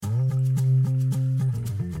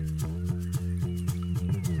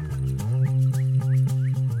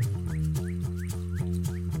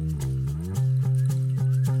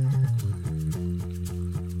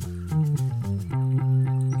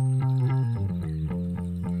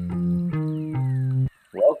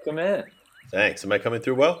welcome in. Thanks. Am I coming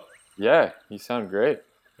through well? Yeah, you sound great.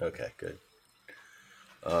 Okay, good.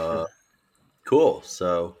 Uh, cool.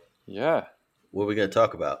 So, Yeah. what are we going to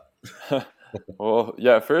talk about? Well,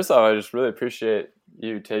 yeah, first off, I just really appreciate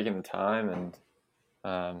you taking the time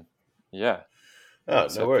and yeah, Oh, no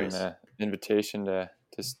accepting worries. the invitation to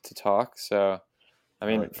talk. So, I I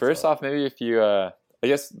mean, like to first talk. off, maybe if you I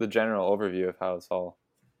guess the general overview of how this all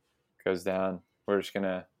goes down. We're just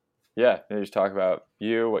gonna maybe just talk about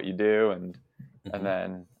you, what you do, and Hmm.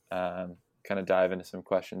 then kind of dive into some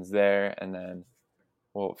questions there, and then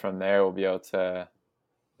from there we'll be able to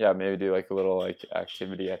maybe do like a little like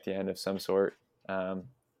activity at the end of some sort, and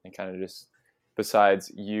kind of just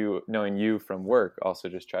besides you knowing you from work, also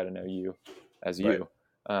just try to know you as Right. you.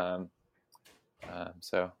 Um,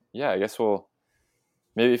 so yeah, I guess we'll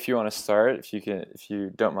maybe if you want to start, if you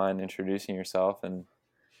don't mind introducing yourself in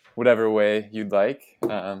whatever way you'd like,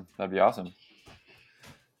 that'd be awesome.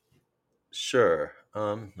 Sure.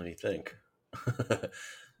 Let me think.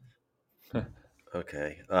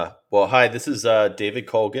 Okay. Well, hi, this is David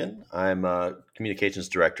Colgan. I'm communications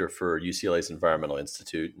director for UCLA's Environmental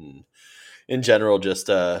Institute, and in general, just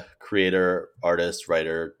a creator, artist,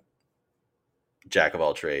 writer, jack of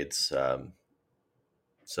all trades.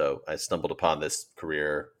 So I stumbled upon this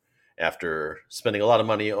career after spending a lot of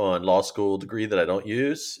money on law school degree that I don't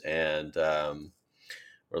use, and or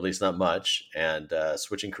at least not much, and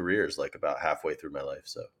switching careers like about halfway through my life.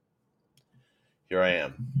 So here I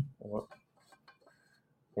am.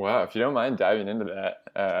 Wow, if you don't mind diving into that,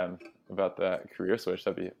 about the career switch,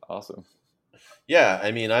 that'd be awesome. Yeah,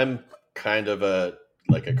 I mean, I'm kind of a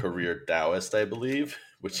like a career Taoist, I believe,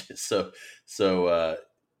 which is so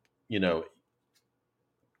you know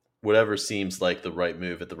whatever seems like the right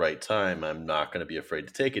move at the right time, I'm not going to be afraid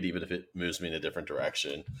to take it, even if it moves me in a different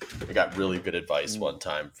direction. I got really good advice Mm. one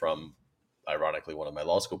time from, ironically, one of my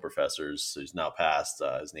law school professors who's now passed.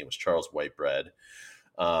 His name was Charles Whitebread.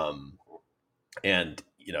 Um, and,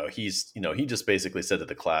 he just basically said to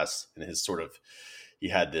the class in his sort of, he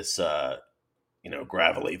had this,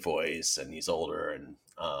 gravelly voice, and he's older, and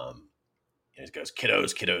he goes,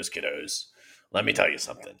 kiddos, kiddos, kiddos. Let me tell you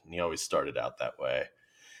something. And he always started out that way.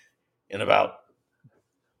 In about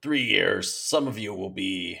 3 years, some of you will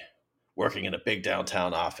be working in a big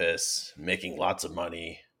downtown office, making lots of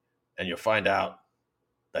money, and you'll find out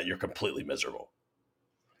that you're completely miserable.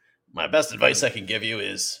 My best advice Mm. I can give you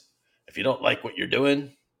is if you don't like what you're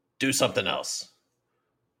doing, do something else.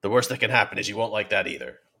 The worst that can happen is you won't like that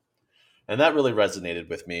either. And that really resonated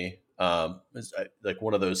with me. It's like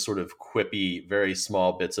one of those sort of quippy, very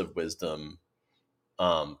small bits of wisdom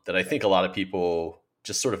that I think a lot of people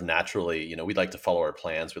just sort of naturally, we'd like to follow our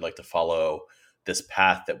plans. We'd like to follow this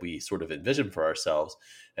path that we sort of envision for ourselves.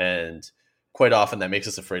 And quite often that makes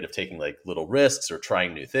us afraid of taking like little risks or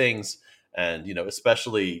trying new things. And,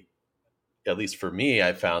 especially at least for me,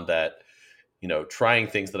 I found that, trying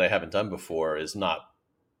things that I haven't done before is not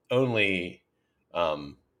only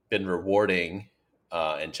um, been rewarding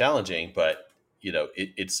and challenging, but,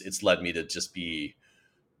 it's led me to just be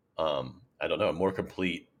I don't know, a more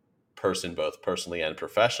complete person, both personally and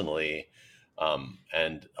professionally,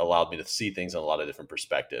 and allowed me to see things in a lot of different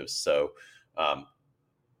perspectives. So um,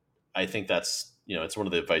 I think that's, it's one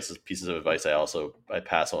of the pieces of advice I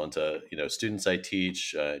pass on to, students I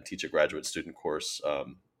teach. Teach a graduate student course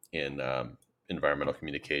in environmental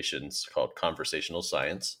communications called conversational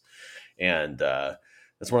science. And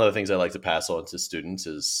that's one of the things I like to pass on to students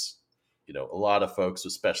is, a lot of folks,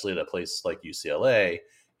 especially at a place like UCLA,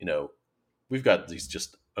 you know, we've got these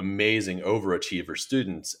just amazing overachiever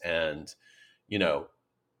students, and you know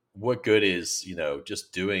what good is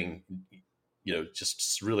just doing,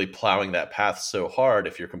 just really plowing that path so hard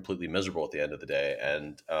if you're completely miserable at the end of the day.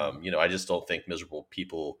 And I just don't think miserable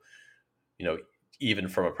people, you know even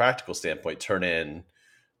from a practical standpoint, turn in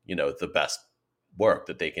the best work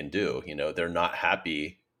that they can do. They're not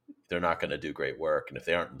happy, they're not going to do great work, and if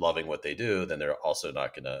they aren't loving what they do, then they're also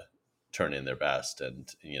not going to turn in their best.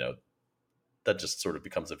 And that just sort of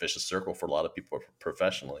becomes a vicious circle for a lot of people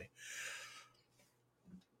professionally.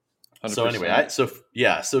 So anyway,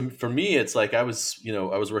 100%. so for me, it's like I was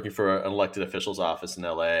working for an elected official's office in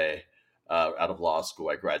LA out of law school.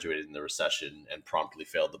 I graduated in the recession and promptly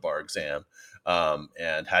failed the bar exam,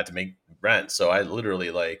 and had to make rent. So I literally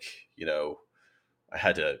I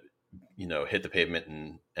had to hit the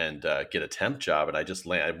pavement and get a temp job, and I just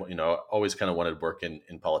land. Always kind of wanted work in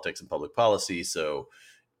politics and public policy, so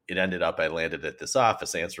it ended up I landed at this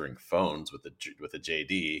office answering phones with a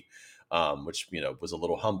JD, which was a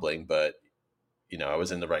little humbling, but I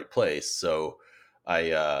was in the right place. So I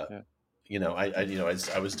Yeah.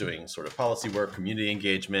 I was doing sort of policy work, community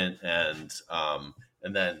engagement, and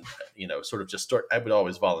then sort of just start. I would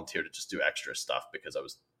always volunteer to just do extra stuff because I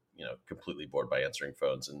was completely bored by answering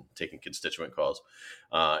phones and taking constituent calls.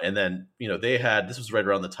 And then they had, this was right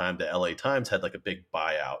around the time the LA Times had like a big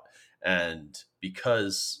buyout, and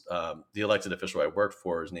because the elected official I worked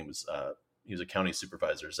for, his name was he was a county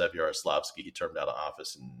supervisor, Zev Yaroslavsky. He termed out of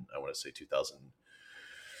office in, I want to say 2000,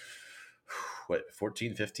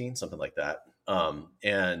 14, 15, something like that.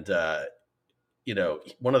 And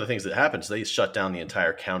one of the things that happened is they shut down the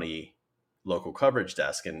entire county local coverage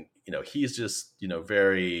desk. And, he's just,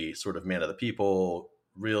 very sort of man of the people,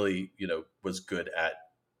 really, was good at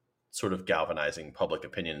sort of galvanizing public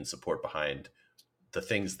opinion and support behind the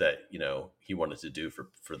things that, he wanted to do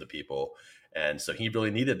for the people. And so he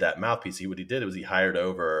really needed that mouthpiece. What he did was he hired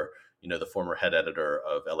over, the former head editor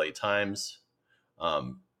of LA Times.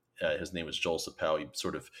 His name was Joel Sapel. He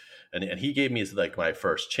sort of, and he gave me like my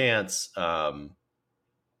first chance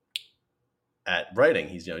at writing.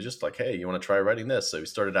 He's just like, hey, you want to try writing this? So we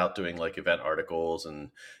started out doing like event articles,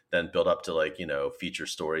 and then built up to like feature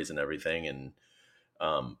stories and everything. And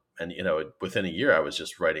within a year, I was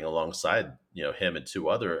just writing alongside him and two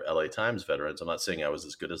other LA Times veterans. I'm not saying I was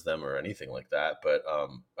as good as them or anything like that, but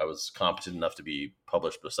I was competent enough to be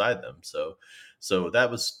published beside them. So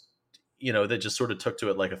that was they just sort of took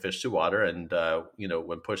to it like a fish to water. And,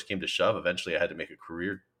 when push came to shove, eventually I had to make a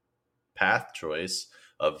career path choice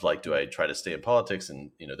of like, do I try to stay in politics?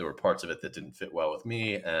 And, there were parts of it that didn't fit well with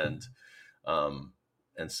me. And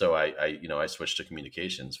so I switched to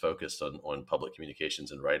communications, focused on public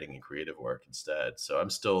communications and writing and creative work instead. So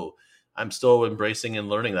I'm still embracing and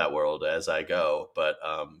learning that world as I go. But,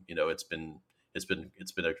 it's been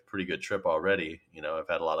a pretty good trip already. I've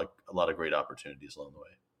had a lot of great opportunities along the way.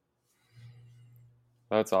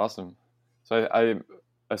 That's awesome. So I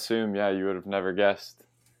assume, yeah, you would have never guessed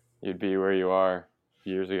you'd be where you are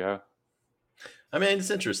years ago. I mean, it's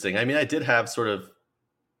interesting. I mean, I did have sort of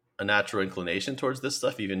a natural inclination towards this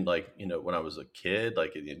stuff, even like, when I was a kid,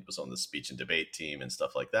 like it was on the speech and debate team and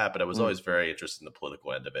stuff like that. But I was always very interested in the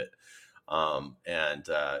political end of it. I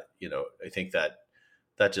think that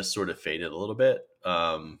just sort of faded a little bit.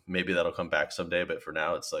 Maybe that'll come back someday, but for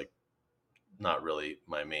now it's like not really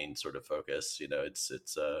my main sort of focus.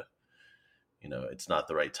 It's not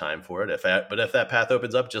the right time for it. But if that path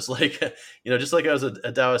opens up, just like, just like I was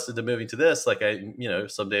a Taoist into moving to this, like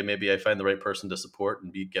someday maybe I find the right person to support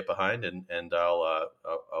and get behind, and I'll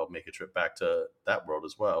make a trip back to that world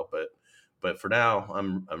as well. But for now,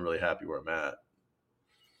 I'm really happy where I'm at.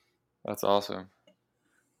 That's awesome.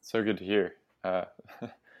 So good to hear.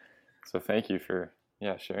 So thank you for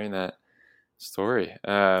sharing that story.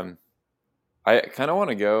 I kind of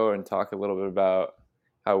want to go and talk a little bit about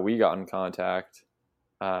how we got in contact,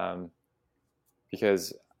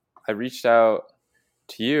 because I reached out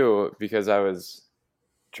to you because I was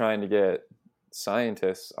trying to get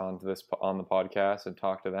scientists on the podcast and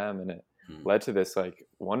talk to them, and it led to this like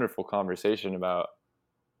wonderful conversation about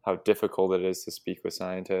how difficult it is to speak with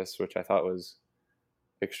scientists, which I thought was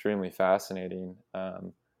extremely fascinating,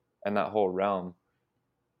 and that whole realm.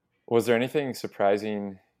 Was there anything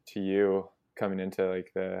surprising to you coming into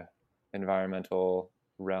like the environmental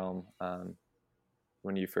realm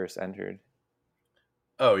when you first entered?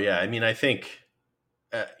 Oh yeah, I mean, I think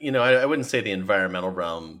I wouldn't say the environmental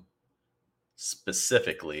realm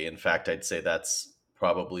specifically. In fact, I'd say that's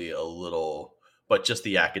probably a little, but just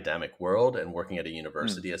the academic world and working at a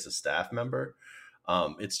university as a staff member.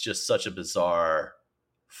 It's just such a bizarre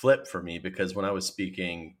flip for me, because when I was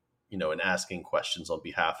speaking, and asking questions on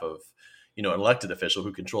behalf of, an elected official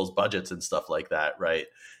who controls budgets and stuff like that, right?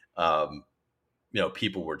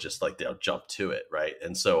 People were just like, they'll jump to it, right?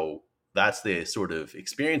 And so that's the sort of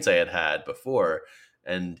experience I had before.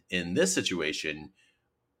 And in this situation,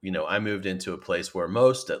 I moved into a place where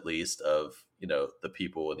most, at least, of, the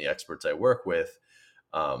people and the experts I work with,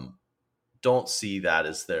 don't see that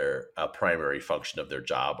as their primary function of their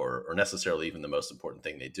job, or necessarily even the most important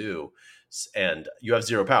thing they do. And you have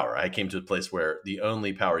zero power. I came to a place where the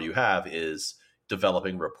only power you have is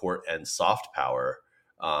developing report and soft power,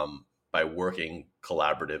 by working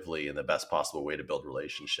collaboratively in the best possible way to build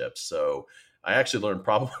relationships. So I actually learned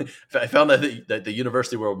I found that the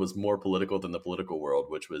university world was more political than the political world,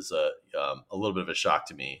 which was a little bit of a shock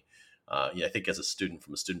to me. I think as a student,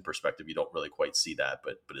 from a student perspective, you don't really quite see that,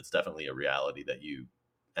 but it's definitely a reality that you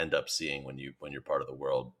end up seeing when you're part of the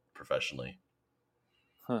world professionally.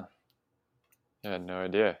 Huh. I had no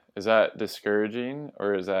idea. Is that discouraging,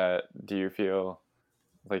 or do you feel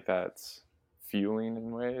like that's fueling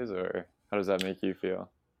in ways, or how does that make you feel?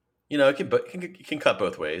 It can cut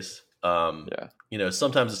both ways. Yeah.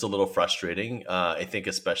 Sometimes it's a little frustrating. I think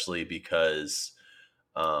especially because,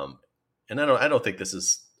 um, and I don't think this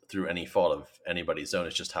is through any fault of anybody's own.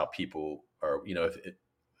 It's just how people are.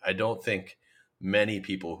 I don't think many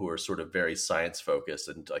people who are sort of very science focused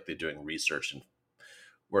and like they're doing research and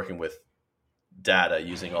working with data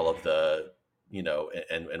using all of the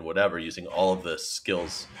and whatever using all of the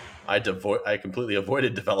skills I completely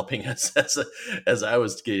avoided developing as I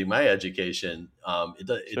was getting my education.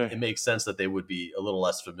 It Sure. makes sense that they would be a little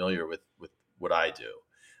less familiar with what I do.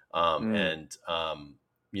 Mm.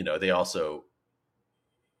 And they also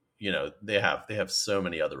they have so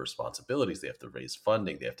many other responsibilities. They have to raise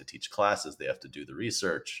funding, they have to teach classes, they have to do the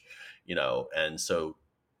research, and so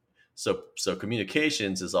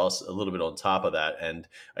communications is also a little bit on top of that. And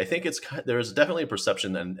I think there's definitely a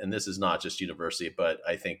perception, and this is not just university, but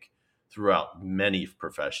I think throughout many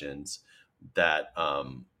professions, that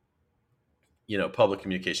public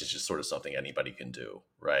communication is just sort of something anybody can do,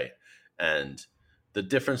 right? And the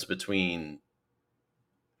difference between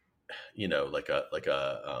like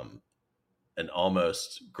a an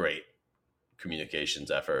almost great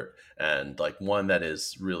communications effort and like one that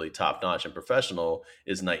is really top notch and professional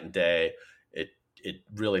is night and day. It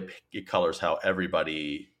really it colors how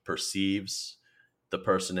everybody perceives the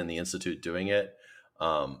person in the institute doing it.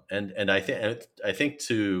 And I think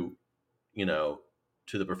you know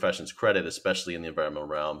to the profession's credit, especially in the environmental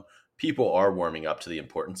realm, people are warming up to the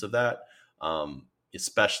importance of that,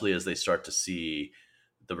 especially as they start to see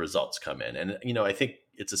the results come in. And I think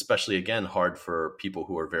it's especially again hard for people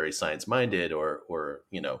who are very science minded or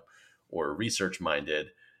research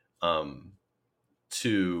minded, um,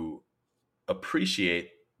 to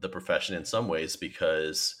appreciate the profession in some ways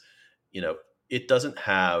because you know it doesn't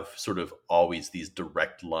have sort of always these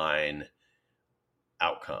direct line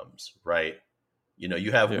outcomes, right?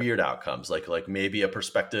 You have Yeah. weird outcomes, like maybe a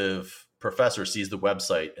prospective professor sees the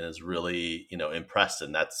website and is really impressed,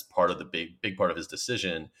 and that's part of the big part of his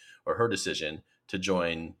decision or her decision to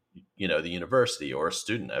join the university, or a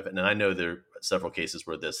student. And I know there are several cases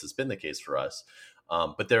where this has been the case for us,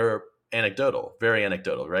 but they're anecdotal, very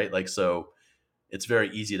anecdotal, right? Like, so it's very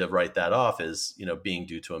easy to write that off as being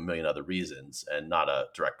due to a million other reasons and not a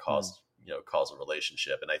direct Mm. causal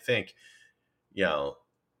relationship. And I think you know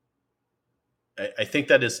I think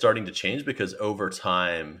that is starting to change because over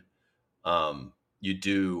time, you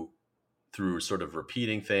do, through sort of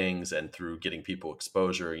repeating things and through getting people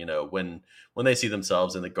exposure, when they see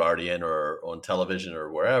themselves in the Guardian or on television or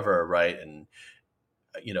wherever, right? And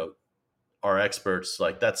you know, our experts,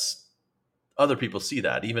 like, that's, other people see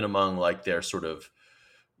that even among like their sort of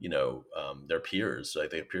their peers, like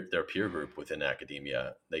their peer group within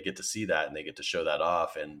academia, they get to see that and they get to show that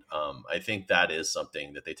off. And I think that is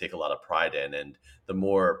something that they take a lot of pride in. And the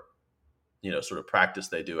more sort of practice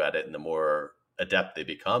they do at it, and the more adept they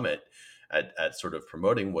become at sort of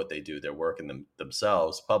promoting what they do, their work in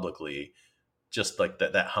themselves publicly, just like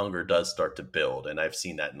that hunger does start to build. And I've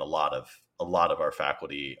seen that in a lot of our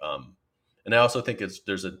faculty. And I also think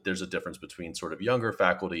there's a difference between sort of younger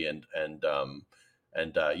faculty and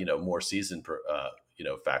more seasoned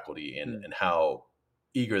faculty, and Mm. how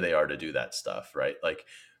eager they are to do that stuff, right? Like,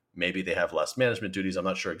 maybe they have less management duties. I'm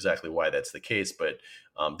not sure exactly why that's the case, but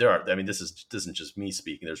there are. I mean, this isn't just me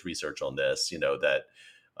speaking. There's research on this.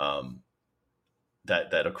 Um,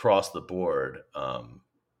 that across the board,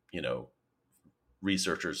 you know,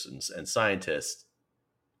 researchers and scientists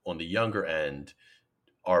on the younger end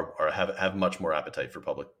have much more appetite for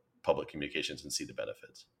public communications and see the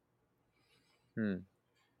benefits. Mm.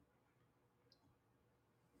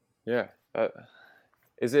 Yeah.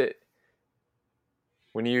 Is it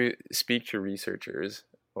when you speak to researchers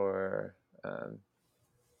or um,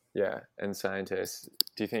 yeah, and scientists,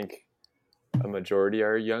 do you think a majority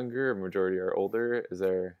are younger, a majority are older? Is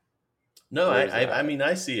there No, where's I that? mean,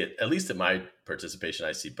 I see it, at least in my participation,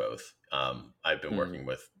 I see both. I've been Mm. working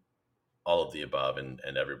with all of the above, and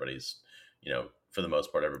everybody's, for the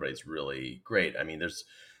most part, everybody's really great. I mean,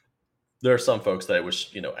 there are some folks that I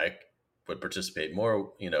wish, I would participate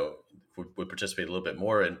more, would participate a little bit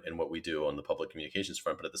more in what we do on the public communications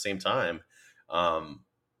front. But at the same time, um,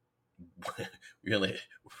 we only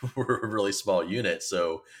we're a really small unit,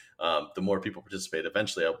 so the more people participate,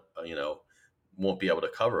 eventually, I won't be able to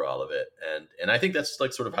cover all of it. And I think that's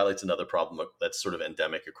like sort of highlights another problem that's sort of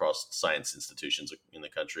endemic across science institutions in the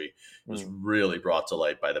country. It was Mm. really brought to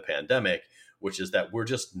light by the pandemic, which is that we're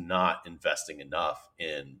just not investing enough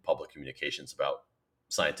in public communications about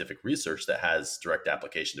scientific research that has direct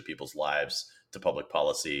application to people's lives, to public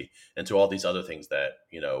policy, and to all these other things that,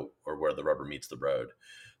 or where the rubber meets the road.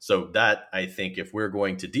 So that, I think, if we're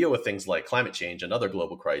going to deal with things like climate change and other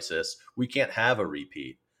global crisis, we can't have a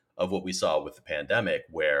repeat of what we saw with the pandemic,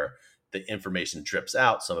 where the information drips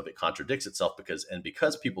out, some of it contradicts itself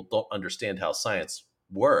because people don't understand how science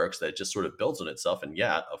works, that it just sort of builds on itself. And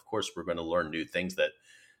yeah, of course, we're going to learn new things that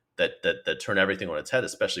turn everything on its head,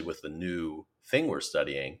 especially with the new thing we're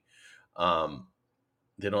studying. Um,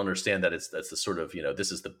 they don't understand that that's the sort of,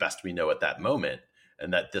 this is the best we know at that moment,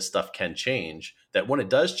 and that this stuff can change. That when it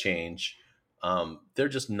does change, they're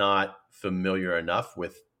just not familiar enough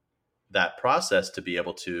with that process to be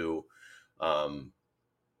able to, how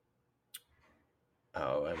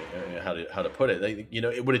to put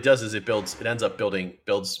it. What it does is it ends up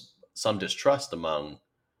builds some distrust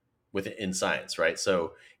within science, right?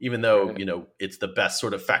 So even though, Right. it's the best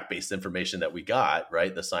sort of fact-based information that we got,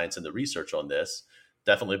 right? The science and the research on this,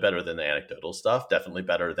 definitely better than the anecdotal stuff, definitely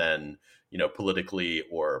better than, politically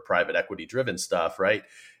or private equity driven stuff, right?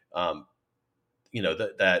 Um,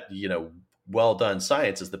 well done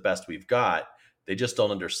science is the best we've got. They just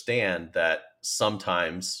don't understand that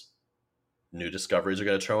sometimes new discoveries are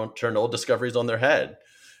going to turn old discoveries on their head.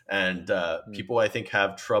 And Mm. people, I think,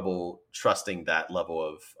 have trouble trusting that level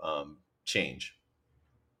of change.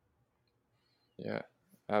 Yeah,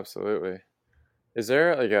 absolutely. Is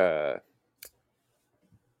there like a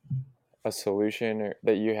solution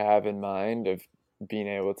that you have in mind of being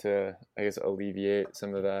able to, I guess, alleviate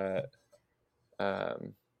some of that,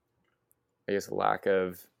 um, I guess, lack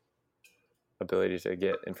of ability to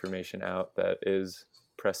get information out that is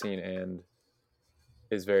pressing and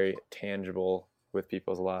is very tangible with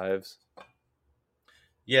people's lives?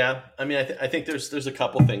 Yeah, I mean, I think there's a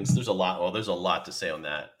couple things. There's a lot. Well, there's a lot to say on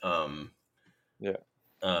that. Yeah.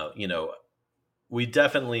 Uh, you know, we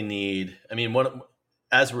definitely need. I mean,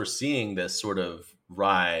 as we're seeing this sort of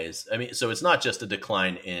rise. I mean, so it's not just a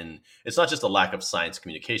decline in. It's not just a lack of science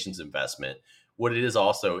communications investment. What it is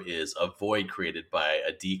also is a void created by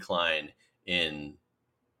a decline in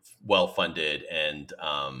well-funded and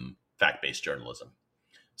fact-based journalism.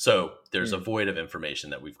 So there's a Mm. void of information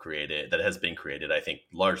that has been created, I think,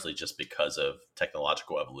 largely just because of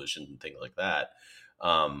technological evolution and things like that.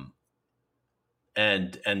 Um,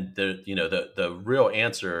 and the real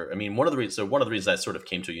answer, I mean, one of the reasons I sort of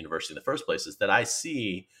came to a university in the first place is that I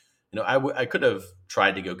see, I could have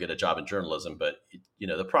tried to go get a job in journalism, but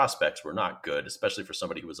the prospects were not good, especially for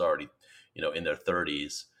somebody who was already, in their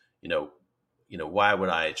 30s. you know why would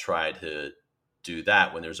I try to do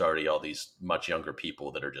that when there's already all these much younger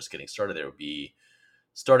people that are just getting started? There would be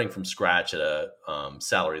starting from scratch at a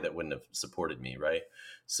salary that wouldn't have supported me, right?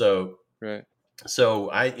 So Right.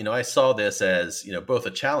 I saw this as, both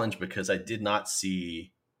a challenge because I did not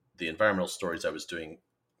see the environmental stories I was doing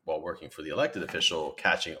while working for the elected official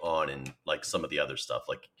catching on, and like some of the other stuff,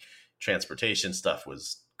 like transportation stuff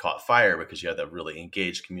was caught fire because you had that really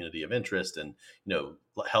engaged community of interest, and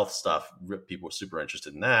health stuff, people were super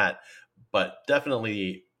interested in that, but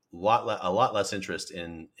definitely a lot less interest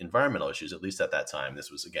in environmental issues, at least at that time. This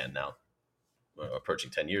was, again, now approaching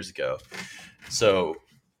 10 years ago. So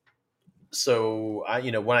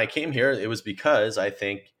when I came here, it was because I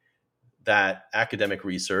think that academic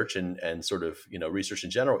research and sort of, research in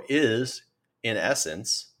general is, in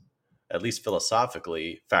essence, at least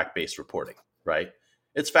philosophically, fact-based reporting, right?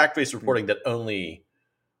 It's fact-based Mm. reporting that only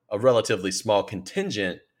a relatively small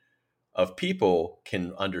contingent of people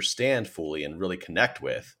can understand fully and really connect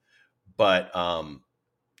with. But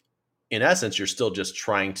in essence, you're still just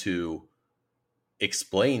trying to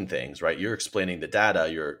explain things, right? You're explaining the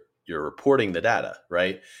data, you're reporting the data,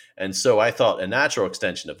 right? And so I thought a natural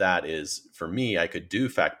extension of that is, for me, I could do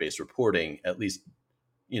fact-based reporting, at least,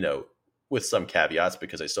 you know, with some caveats,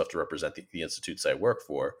 because I still have to represent the institutes I work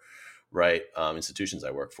for, right? Institutions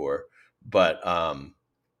I work for. But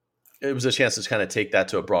it was a chance to kind of take that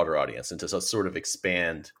to a broader audience and to sort of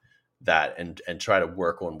expand that and try to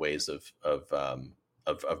work on ways of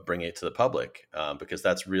bringing it to the public, because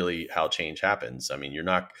that's really how change happens. I mean, you're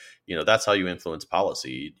not, that's how you influence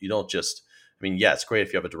policy. You don't just, I mean, yeah, it's great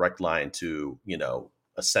if you have a direct line to,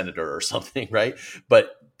 a senator or something, right?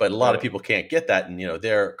 But a lot of Right. people can't get that, and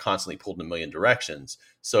they're constantly pulled in a million directions.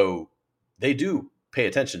 So they do pay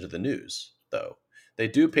attention to the news, though. They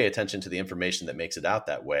do pay attention to the information that makes it out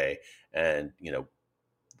that way. And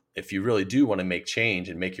if you really do want to make change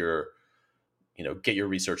and make your get your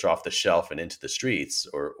research off the shelf and into the streets,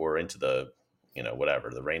 or into the whatever,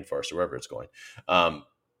 the rainforest or wherever it's going,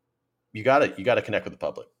 you gotta connect with the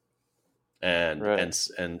public. and Right.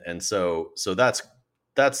 and so that's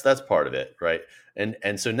part of it, right?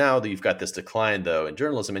 And so now that you've got this decline, though, in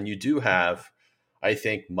journalism, and you do have, I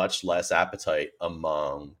think, much less appetite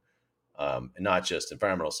among and not just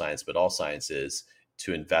environmental science, but all sciences,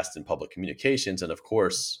 to invest in public communications. And of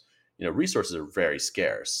course, resources are very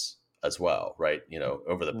scarce as well, right?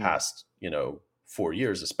 Over the Mm. past, 4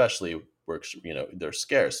 years, especially, they're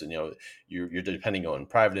scarce, and you're depending on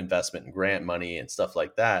private investment and grant money and stuff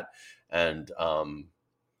like that. And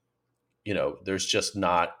there's just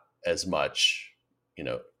as much, you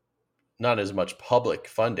know, not as much public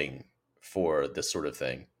funding for this sort of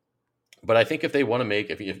thing. But I think if they want to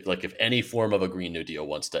make, if any form of a Green New Deal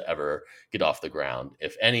wants to ever get off the ground,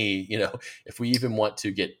 if any, if we even want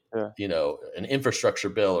to get, Yeah. an infrastructure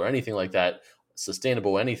bill or anything like that,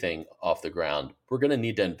 sustainable anything off the ground, we're going to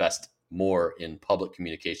need to invest more in public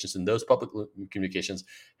communications, and those public communications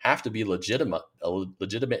have to be legitimate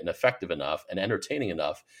and effective enough and entertaining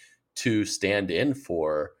enough to stand in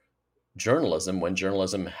for journalism when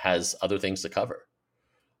journalism has other things to cover.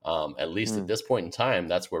 At least at Mm. this point in time,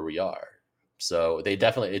 that's where we are. So they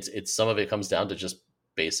definitely, it's some of it comes down to just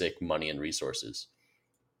basic money and resources.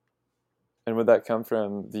 And would that come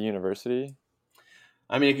from the university?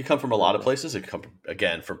 I mean, it could come from a lot of Or places. It could come,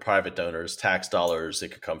 again, from private donors, tax dollars. It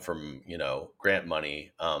could come from, grant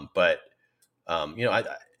money. And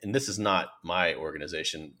this is not my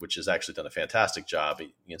organization, which has actually done a fantastic job.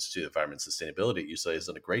 The Institute of Environment and Sustainability at UCLA has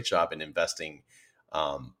done a great job in investing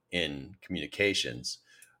in communications,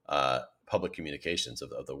 public communications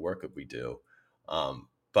of the work that we do. Um,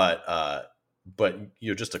 but uh, but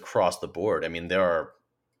just across the board, I mean, there are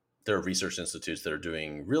research institutes that are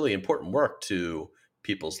doing really important work to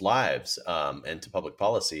people's lives, and to public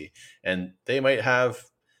policy, and they might have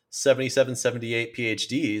 77, 78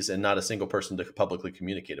 PhDs and not a single person to publicly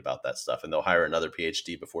communicate about that stuff, and they'll hire another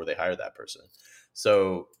PhD before they hire that person.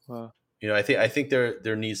 So well, I think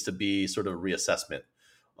there needs to be sort of a reassessment,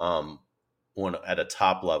 um, at a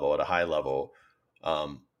top level, at a high level,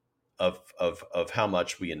 um, of how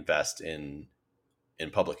much we invest in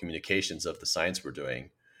public communications of the science we're doing,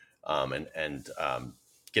 and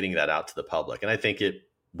getting that out to the public. And I think it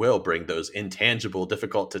will bring those intangible,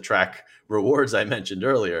 difficult to track rewards I mentioned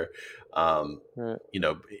earlier, um, right.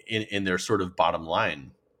 in their sort of bottom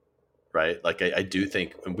line, right? Like I do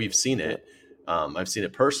think, and we've seen Yeah. it. I've seen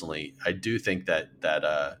it personally. I do think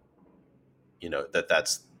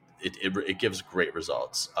that's it gives great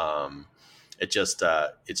results.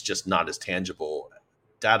 It's just not as tangible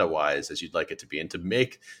data wise as you'd like it to be, and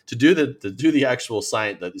to do the actual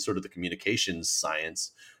science, the sort of the communications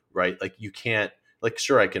science, right? Like you can't, like,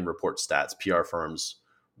 sure, I can report stats. PR firms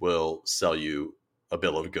will sell you a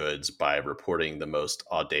bill of goods by reporting the most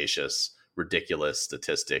audacious, ridiculous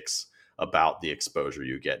statistics about the exposure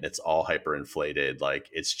you get, and it's all hyperinflated. Like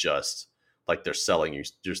it's just like they're selling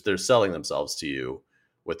themselves to you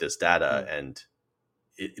with this data, Mm. and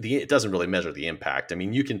it doesn't really measure the impact. I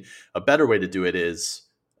mean, a better way to do it is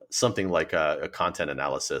something like a content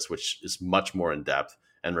analysis, which is much more in depth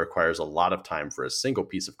and requires a lot of time for a single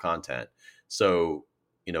piece of content. So,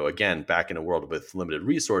 again, back in a world with limited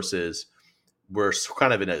resources, we're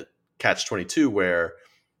kind of in a catch 22 where,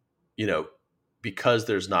 you know, because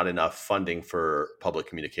there's not enough funding for public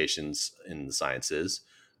communications in the sciences,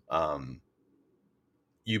 um,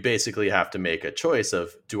 you basically have to make a choice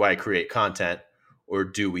of, do I create content or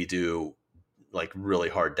do we do like really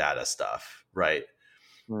hard data stuff, right?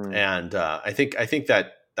 Mm. And I think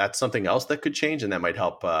that that's something else that could change, and that might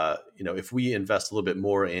help. If we invest a little bit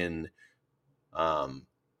more in um,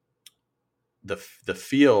 the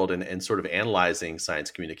field, and sort of analyzing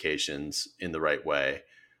science communications in the right way,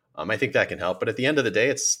 I think that can help. But at the end of the day,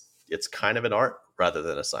 it's kind of an art rather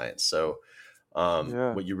than a science. So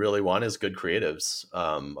Yeah. what you really want is good creatives,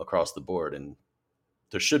 across the board, and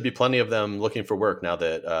there should be plenty of them looking for work now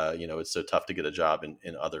that it's so tough to get a job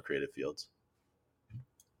in other creative fields.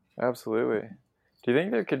 Absolutely. Do you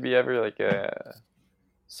think there could be ever like a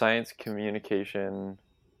science communication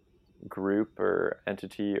group or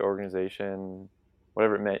entity, organization,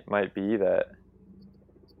 whatever it might be, that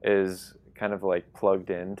is kind of like plugged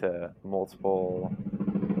into multiple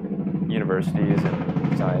universities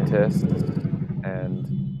and scientists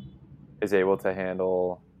and is able to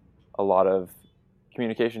handle a lot of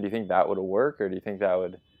communication? Do you think that would work, or do you think that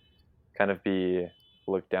would kind of be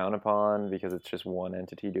looked down upon because it's just one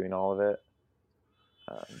entity doing all of it?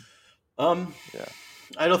 Um, Um, yeah.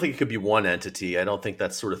 I don't think it could be one entity. I don't think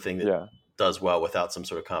that's sort of thing that Yeah. does well without some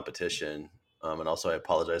sort of competition. And also, I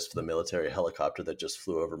apologize for the military helicopter that just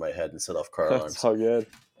flew over my head and set off car That's alarms. all good.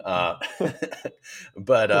 Uh,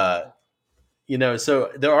 but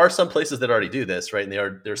so there are some places that already do this, right? And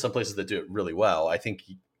there are some places that do it really well. I think,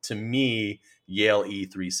 to me, Yale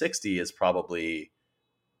E360 is probably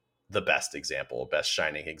the best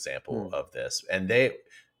shining example Hmm. of this. And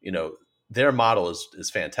you know, their model is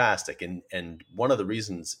fantastic, and one of the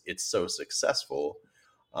reasons it's so successful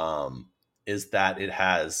um, is that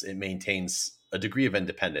it maintains a degree of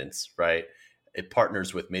independence, right? It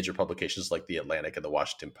partners with major publications like the Atlantic and the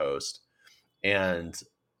Washington Post, and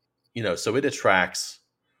so it attracts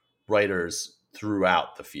writers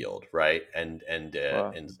throughout the field, right?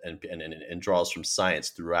 Wow. And draws from science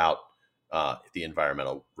throughout the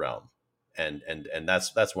environmental realm, and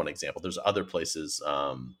that's one example. There's other places.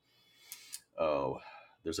 Oh,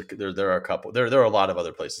 there are a couple. There are a lot of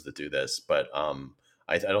other places that do this, but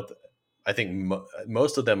I don't. I think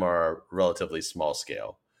most of them are relatively small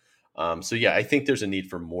scale. So yeah, I think there's a need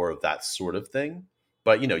for more of that sort of thing.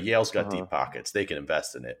 But Yale's got Uh-huh. deep pockets; they can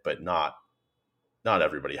invest in it, but not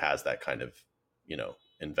everybody has that kind of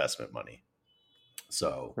investment money.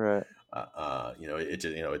 So Right.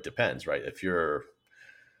 it depends, right? If you're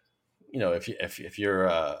if you're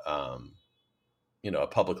a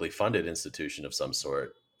publicly funded institution of some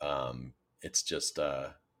sort, it's just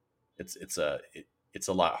it's a it's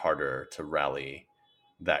a lot harder to rally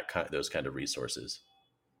those kind of resources.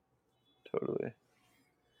 Totally.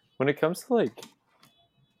 When it comes to like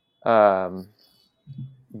um,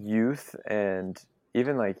 youth and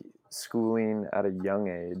even like schooling at a young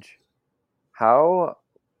age, how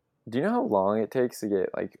do you know how long it takes to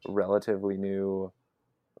get like relatively new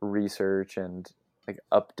research and like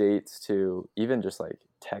updates to even just like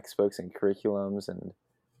textbooks and curriculums and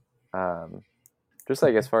um, just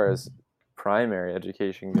like as far as primary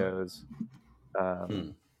education goes,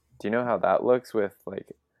 Hmm. do you know how that looks with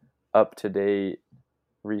like up to date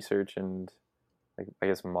research and like I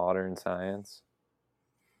guess modern science?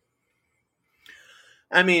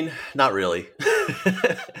 I mean, not really.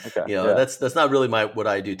 Okay, yeah, That's not really my what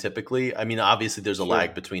I do typically. I mean, obviously there's a lag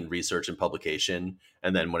sure. between research and publication,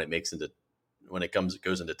 and then when it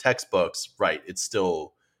goes into textbooks, right? It's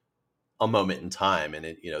still a moment in time, and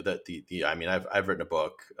that the I mean, I've written a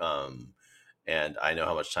book, and I know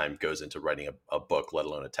how much time goes into writing a book, let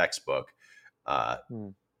alone a textbook. Uh, Hmm.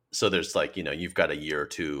 so there's like you've got a year or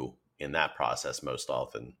two in that process most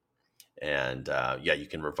often, and yeah, you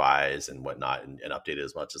can revise and whatnot and update it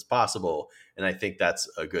as much as possible, and I think that's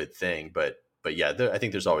a good thing. But yeah, I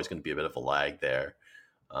think there's always going to be a bit of a lag there,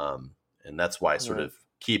 and that's why sort Right. of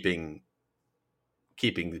keeping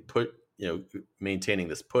the put maintaining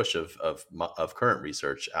this push of current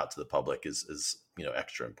research out to the public is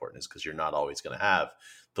extra important, is because you're not always going to have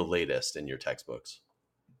the latest in your textbooks.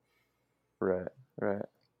 Right. Right. Got it.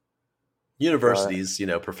 Universities,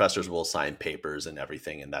 professors will assign papers and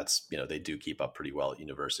everything, and that's they do keep up pretty well at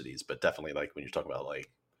universities, but definitely like when you're talking about like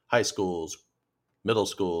high schools, middle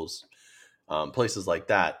schools, places like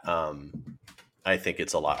that, I think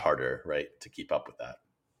it's a lot harder, right, to keep up with that.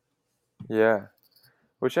 Yeah.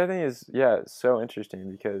 Which I think is yeah, so interesting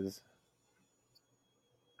because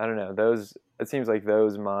I don't know, those it seems like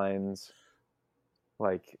those minds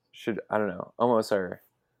like should I don't know, almost are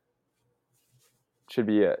should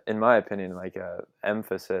be in my opinion like a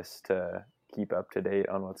emphasis to keep up to date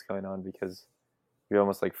on what's going on because you're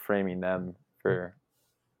almost like framing them for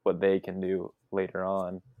what they can do later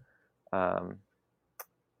on. Um,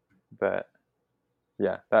 but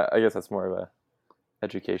yeah, I guess that's more of a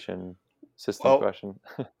education system Well, question.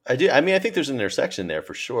 I think there's an intersection there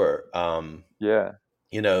for sure. Yeah.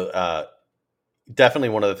 You know, definitely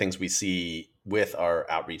one of the things we see with our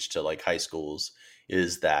outreach to like high schools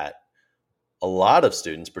is that a lot of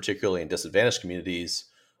students, particularly in disadvantaged communities,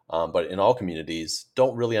 but in all communities,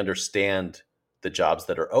 don't really understand the jobs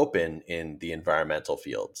that are open in the environmental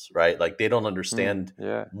fields, right? Like they don't understand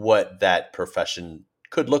Yeah. what that profession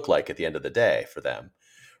could look like at the end of the day for them,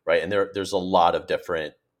 right? And there's a lot of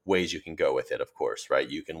different ways you can go with it, of course, right?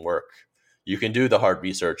 You can do the hard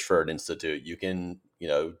research for an institute. You can,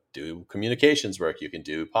 do communications work. You can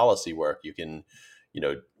do policy work. You can, you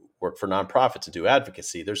know, work for nonprofits and do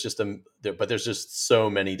advocacy. But there's just so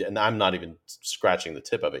many, and I'm not even scratching the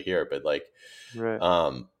tip of it here, but like, Right.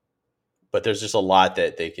 um, but there's just a lot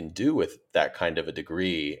that they can do with that kind of a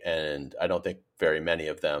degree, and I don't think very many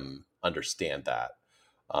of them understand that.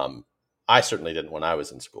 Um, I certainly didn't when I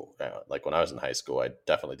was in school. Like when I was in high school, I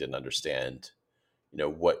definitely didn't understand,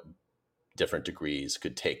 what different degrees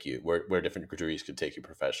could take you, where different degrees could take you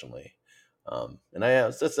professionally. And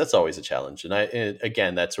that's always a challenge. And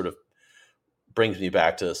again, that sort of brings me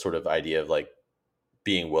back to the sort of idea of like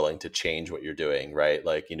being willing to change what you're doing, right?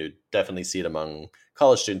 Like, definitely see it among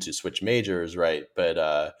college students who switch majors, right?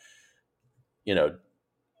 But you know,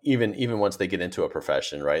 even once they get into a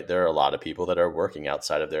profession, right, there are a lot of people that are working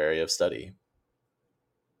outside of their area of study.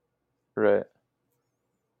 Right.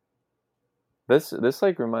 This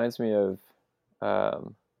like reminds me of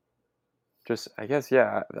um, just I guess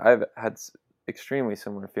yeah, I've had extremely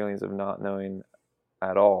similar feelings of not knowing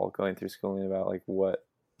at all going through schooling about like what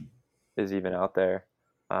is even out there,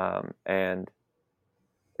 and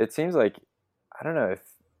it seems like I don't know if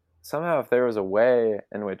somehow if there was a way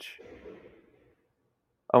in which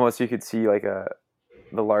almost you could see like a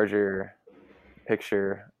the larger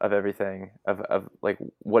picture of everything of like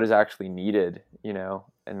what is actually needed, you know,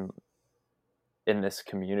 and in this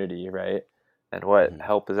community, right? And what Mhm.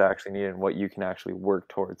 help is actually needed and what you can actually work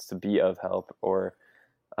towards to be of help or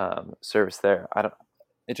service there. I don't.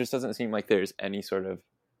 It just doesn't seem like there's any sort of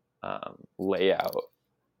layout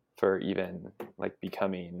for even like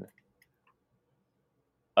becoming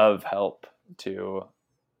of help to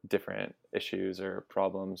different issues or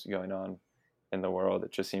problems going on in the world.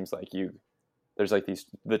 It just seems like you there's like these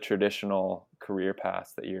the traditional career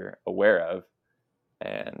paths that you're aware of,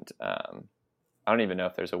 and I don't even know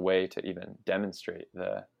if there's a way to even demonstrate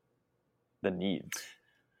the needs.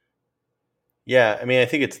 Yeah, I mean, I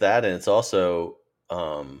think it's that, and it's also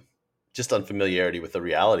um, just unfamiliarity with the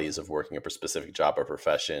realities of working a specific job or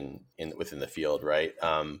profession in within the field, right?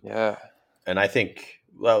 Yeah. And I think,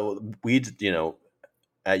 well,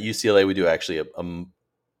 at UCLA we do actually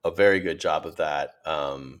a very good job of that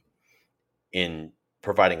in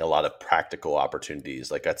providing a lot of practical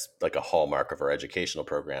opportunities. Like that's like a hallmark of our educational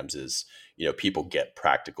programs is people get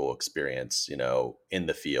practical experience in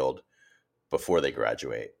the field before they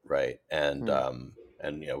graduate, right? Hmm.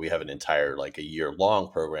 And we have an entire like a year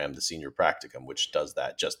long program, the senior practicum, which does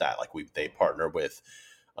that just that. Like they partner with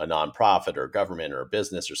a nonprofit or government or a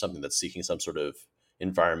business or something that's seeking some sort of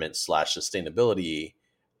environment slash sustainability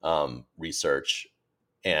research,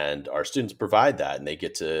 and our students provide that, and they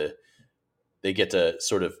get to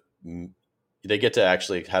sort of they get to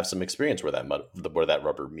actually have some experience where where that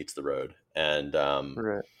rubber meets the road,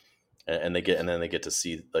 Right. and then they get to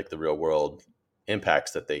see like the real world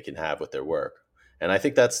impacts that they can have with their work. And I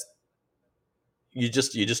think that's you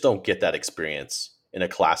just don't get that experience in a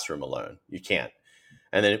classroom alone. You can't.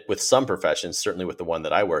 And then with some professions, certainly with the one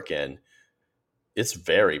that I work in, it's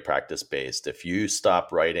very practice based. If you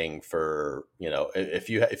stop writing for,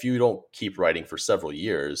 if you don't keep writing for several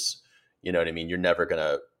years, you know what I mean, you're never going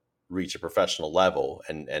to reach a professional level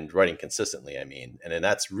and writing consistently, I mean. And then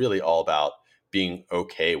that's really all about being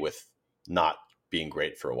okay with not being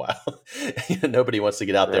great for a while. Nobody wants to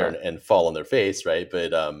get out there Right. and fall on their face, right?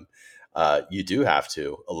 But you do have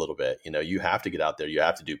to a little bit. You have to get out there. You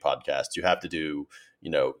have to do podcasts. You have to do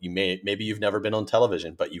maybe you've never been on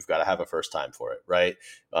television, but you've got to have a first time for it, right?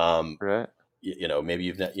 um Right. maybe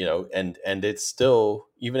and it's still,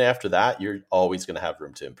 even after that, you're always going to have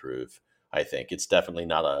room to improve. I think it's definitely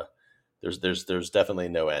not a there's definitely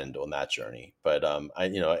no end on that journey. But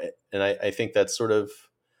I think that's sort of,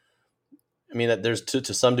 I mean, that there's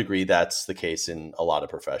to some degree that's the case in a lot of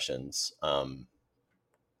professions.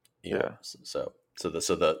 Yeah. So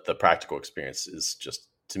the practical experience is just,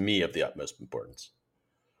 to me, of the utmost importance.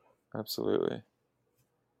 Absolutely.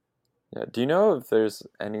 Yeah. Do you know if there's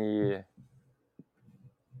any?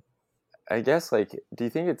 I guess like, do you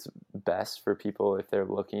think it's best for people if they're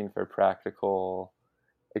looking for practical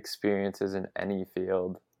experiences in any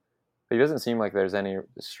field? It doesn't seem like there's any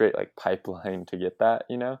straight like pipeline to get that.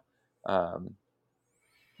 You know. Um,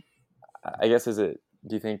 I guess is it?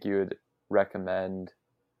 Do you think you would recommend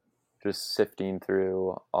just sifting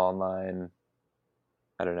through online,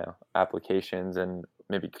 I don't know, applications and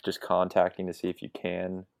maybe just contacting to see if you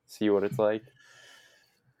can see what it's like?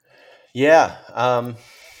 Yeah,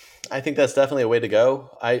 I think that's definitely a way to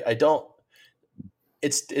go. I don't.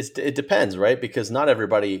 It depends, right? Because not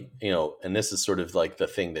everybody, and this is sort of like the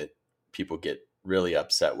thing that people get really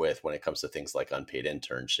upset with when it comes to things like unpaid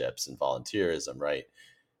internships and volunteerism, right?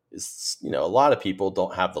 Is a lot of people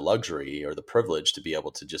don't have the luxury or the privilege to be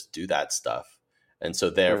able to just do that stuff, and so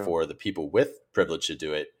True. therefore the people with privilege to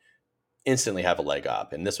do it instantly have a leg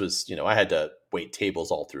up. And this was, I had to wait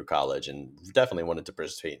tables all through college and definitely wanted to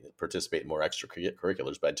participate in more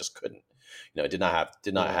extracurriculars, but I just couldn't. I did not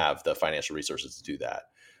Yeah. have the financial resources to do that.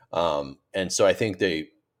 And so I think they,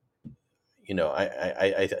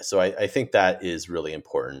 I think that is really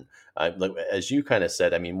important. Like, as you kind of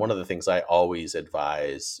said, I mean, one of the things I always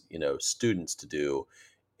advise, students to do,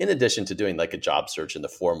 in addition to doing like a job search in the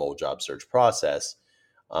formal job search process,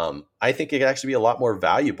 I think it could actually be a lot more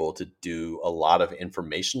valuable to do a lot of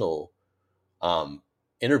informational um,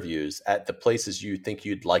 interviews at the places you think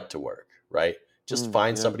you'd like to work, right? Just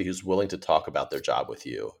find Yeah. somebody who's willing to talk about their job with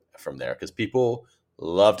you from there, because people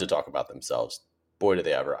love to talk about themselves. Boy, do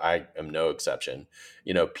they ever. I am no exception.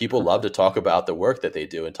 People love to talk about the work that they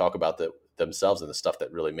do and talk about themselves and the stuff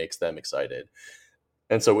that really makes them excited.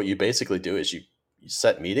 And so what you basically do is you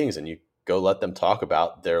set meetings and you go let them talk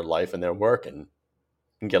about their life and their work, and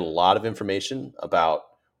you get a lot of information about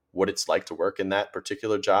what it's like to work in that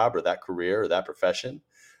particular job or that career or that profession.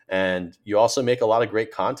 And you also make a lot of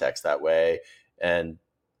great context that way. And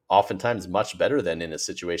oftentimes much better than in a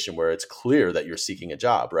situation where it's clear that you're seeking a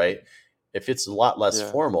job, right? If it's a lot less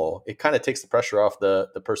Yeah. formal, it kind of takes the pressure off the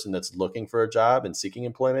person that's looking for a job and seeking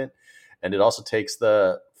employment. And it also takes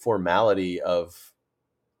the formality of,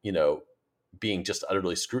 you know, being just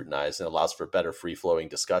utterly scrutinized, and allows for better free flowing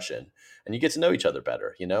discussion, and you get to know each other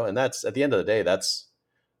better, you know. And that's, at the end of the day, that's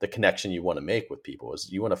the connection you want to make with people,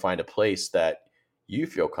 is you want to find a place that you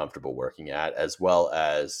feel comfortable working at, as well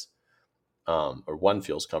as or one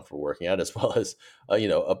feels comfortable working at, as well as you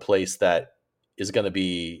know, a place that is going to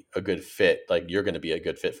be a good fit, like you're going to be a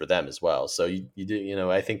good fit for them as well. So you do, you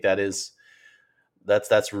know, I think that's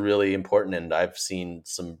really important. And I've seen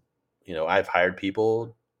some, you know, I've hired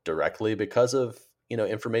people directly because of, you know,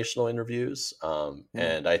 informational interviews. Mm.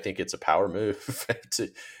 And I think it's a power move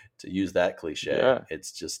to use that cliche. Yeah.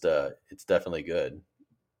 It's just, it's definitely good.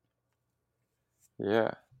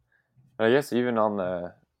 Yeah. And I guess even on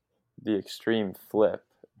the extreme flip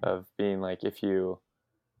of being like, if you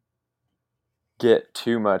get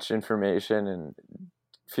too much information and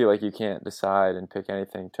feel like you can't decide and pick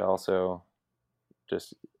anything, to also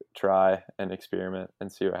just try and experiment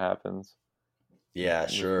and see what happens and Yeah, move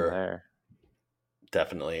from sure. there.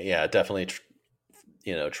 Definitely. Yeah, definitely.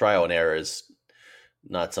 You know, trial and error is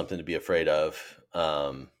not something to be afraid of.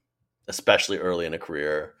 Especially early in a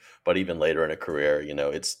career, but even later in a career, you know,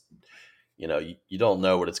 it's, you know, you don't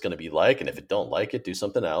know what it's going to be like. And if it don't like it, do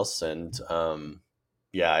something else. And,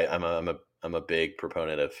 yeah, I'm a big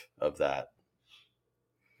proponent of that.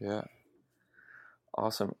 Yeah.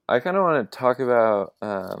 Awesome. I kind of want to talk about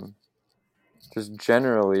just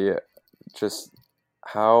generally, just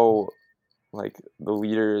how like the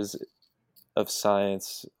leaders of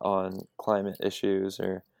science on climate issues,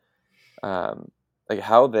 or um, like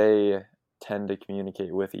how they tend to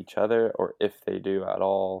communicate with each other, or if they do at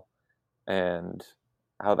all, and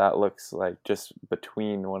how that looks like just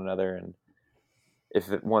between one another, and if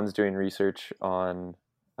one's doing research on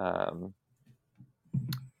um,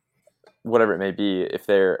 whatever it may be, if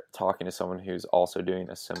they're talking to someone who's also doing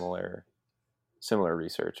a similar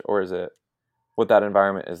research, or is it what that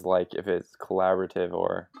environment is like, if it's collaborative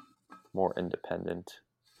or more independent.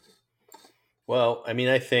 Well, I mean,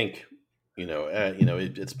 I think, you know,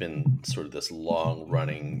 it's been sort of this long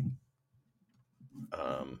running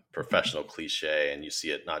professional cliche, and you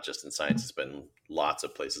see it not just in science, it's been lots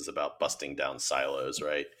of places about busting down silos,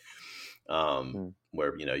 right? Mm,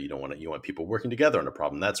 Where, you know, you want people working together on a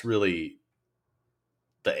problem. That's really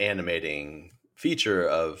the animating feature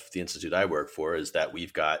of the institute I work for, is that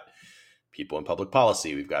we've got people in public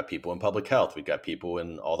policy, we've got people in public health, we've got people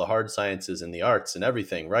in all the hard sciences and the arts and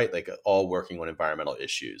everything, right? Like all working on environmental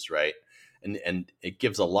issues, right? And it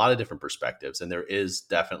gives a lot of different perspectives, and there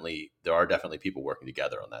are definitely people working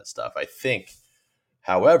together on that stuff. I think,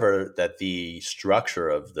 however, that the structure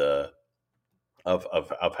of of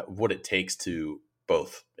what it takes to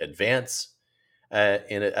both advance at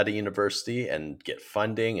a university and get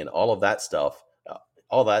funding and all that stuff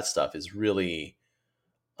is really,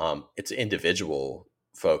 it's individual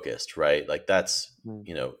focused, right? Like that's, mm,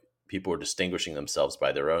 you know, people are distinguishing themselves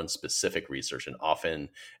by their own specific research, and often,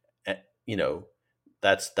 you know,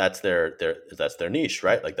 that's their niche,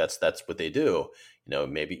 right? Like that's what they do. You know,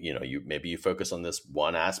 maybe, you know, maybe you focus on this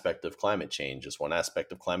one aspect of climate change, this one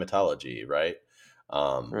aspect of climatology, right?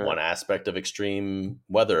 right. One aspect of extreme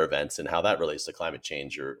weather events and how that relates to climate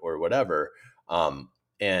change, or whatever.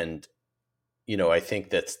 And you know, I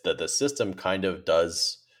think that the system kind of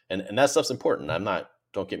does, and that stuff's important. I'm not,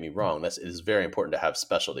 don't get me wrong. It is very important to have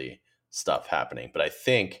specialty stuff happening. But I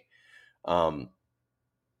think, um,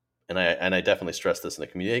 and I definitely stress this in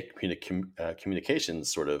the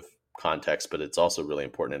communications sort of context, but it's also really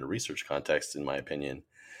important in a research context, in my opinion,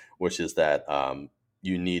 which is that,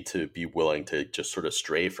 you need to be willing to just sort of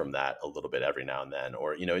stray from that a little bit every now and then,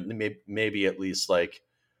 or, you know, maybe at least like,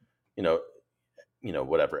 you know,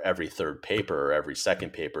 whatever, every third paper or every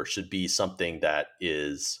second paper should be something that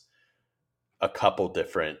is a couple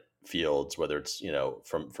different fields, whether it's, you know,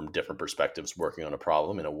 from different perspectives, working on a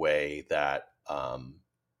problem in a way that,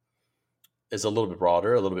 is a little bit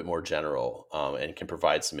broader, a little bit more general, and can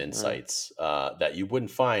provide some Right. insights that you wouldn't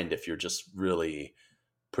find if you're just really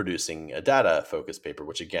producing a data focused paper,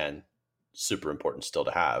 which again, super important still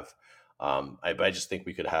to have. I just think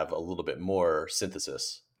we could have a little bit more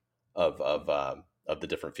synthesis of the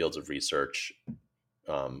different fields of research,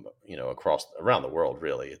 you know, around the world,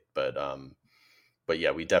 really. But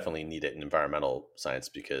yeah, we definitely need it in environmental science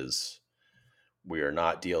because we are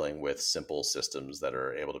not dealing with simple systems that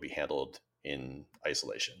are able to be handled in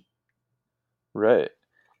isolation. Right.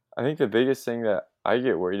 I think the biggest thing that I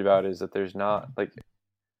get worried about is that there's not like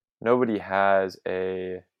nobody has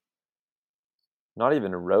a not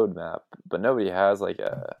even a roadmap, but nobody has like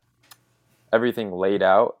a everything laid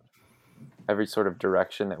out, every sort of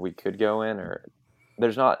direction that we could go in, or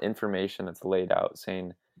there's not information that's laid out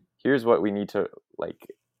saying here's what we need to like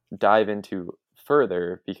dive into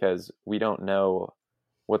further because we don't know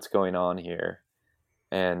what's going on here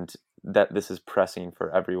and that this is pressing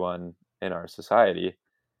for everyone in our society.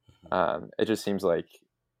 It just seems like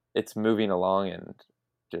it's moving along in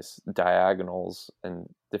just diagonals in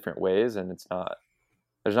different ways, and it's not.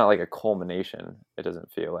 There's not like a culmination. It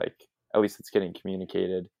doesn't feel like. At least it's getting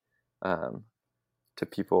communicated um, to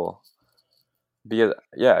people. Because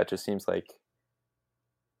yeah, it just seems like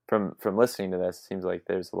from listening to this, it seems like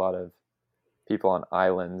there's a lot of people on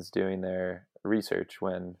islands doing their research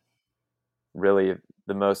when really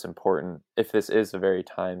the most important, if this is a very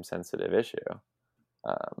time sensitive issue,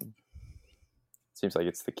 um, it seems like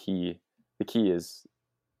it's the key. The key is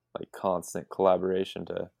like constant collaboration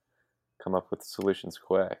to come up with solutions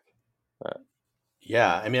quick. But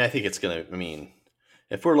Yeah, I mean, I think it's gonna. I mean,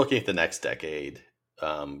 if we're looking at the next decade,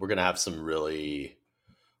 we're gonna have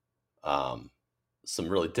um, some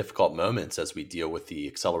really difficult moments as we deal with the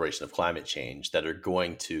acceleration of climate change that are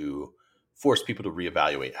going to force people to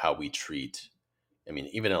reevaluate how we treat. I mean,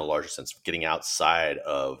 even in a larger sense, getting outside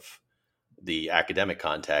of the academic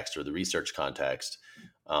context or the research context,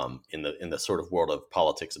 in the sort of world of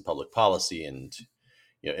politics and public policy and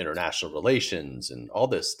international relations and all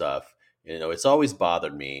this stuff. It's always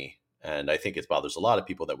bothered me, and I think it bothers a lot of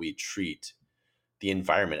people that we treat the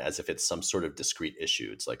environment as if it's some sort of discrete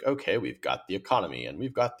issue. It's like, okay, we've got the economy and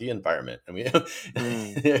we've got the environment and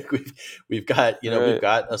mm, we've got we've right,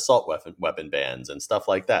 got assault weapon bans and stuff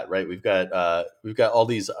like that, right? We've got all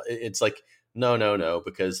these. It's like no, no, no,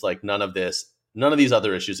 because like none of these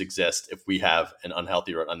other issues exist if we have an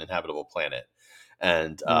unhealthy or uninhabitable planet,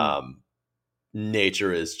 and mm,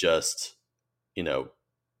 nature is just you know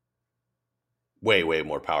way, way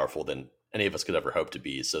more powerful than any of us could ever hope to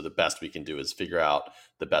be. So the best we can do is figure out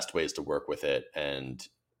the best ways to work with it. And,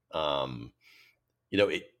 um,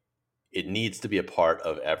 it, it needs to be a part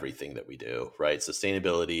of everything that we do, right?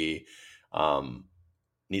 Sustainability, um,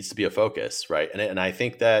 needs to be a focus, right? And I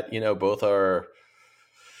think that, both are,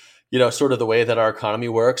 sort of the way that our economy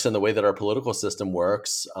works and the way that our political system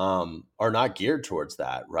works, are not geared towards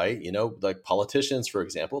that, right? Like politicians, for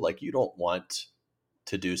example, like you don't want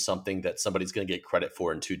to do something that somebody's going to get credit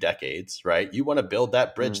for in 2 decades, right? You want to build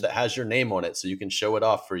that bridge mm, that has your name on it so you can show it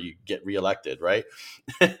off for you get reelected, right?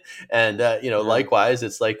 And yeah, likewise,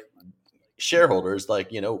 it's like shareholders,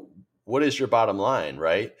 like what is your bottom line,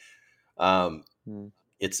 right? Um, mm,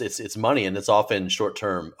 it's money, and it's often short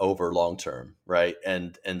term over long term, right?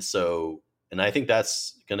 And I think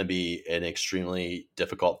that's going to be an extremely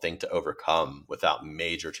difficult thing to overcome without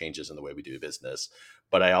major changes in the way we do business.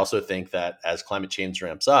 But I also think that as climate change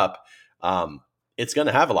ramps up, it's going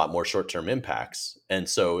to have a lot more short term impacts, and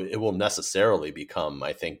so it will necessarily become,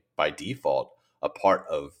 I think, by default, a part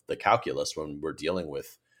of the calculus when we're dealing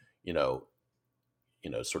with, you know,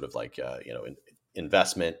 sort of like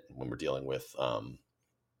investment, when we're dealing with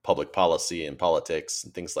public policy and politics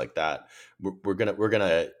and things like that. We're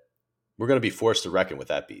gonna be forced to reckon with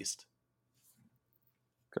that beast.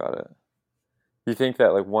 got it. You think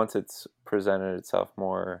that like once it's presented itself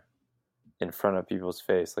more in front of people's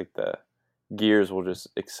face, like the gears will just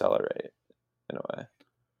accelerate in a way.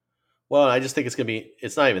 Well, I just think it's gonna be.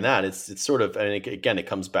 It's not even that. It's sort of. I mean, again, it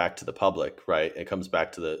comes back to the public, right? It comes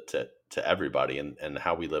back to to everybody and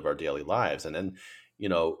how we live our daily lives. And then, you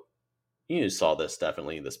know, you saw this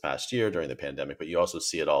definitely this past year during the pandemic, but you also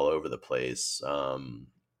see it all over the place.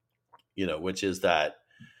 Which is that,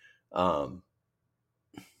 um,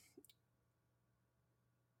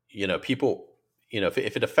 people, if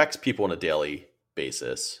it affects people on a daily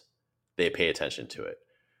basis, they pay attention to it,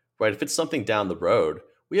 right? If it's something down the road,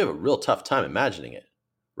 we have a real tough time imagining it,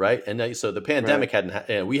 right? And so the Right. pandemic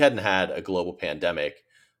we hadn't had a global pandemic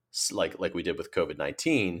like we did with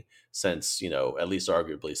COVID-19 since, at least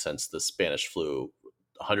arguably since the Spanish flu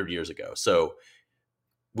 100 years ago. So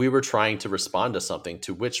we were trying to respond to something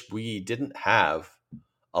to which we didn't have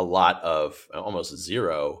a lot of, almost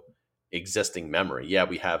zero existing memory. Yeah,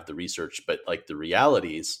 we have the research, but like the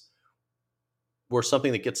realities were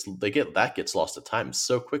something that gets lost to time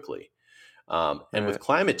so quickly. And with Right.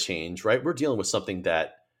 climate change, right, we're dealing with something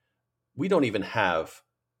that we don't even have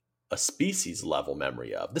a species level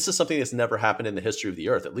memory of. This is something that's never happened in the history of the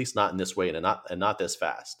earth, at least not in this way and not this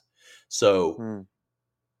fast. So Hmm.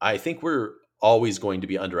 I think we're always going to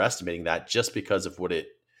be underestimating that just because of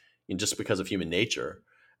just because of human nature.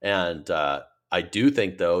 And I do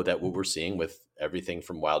think, though, that what we're seeing with everything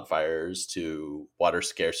from wildfires to water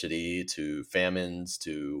scarcity to famines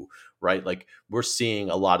to right, like we're seeing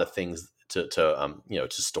a lot of things to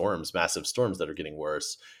storms, massive storms that are getting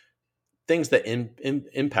worse, things that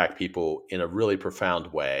impact people in a really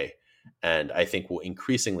profound way, and I think will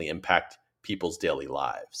increasingly impact people's daily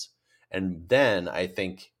lives. And then I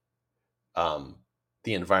think um,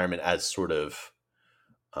 the environment as sort of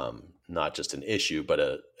not just an issue, but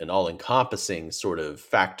an all encompassing sort of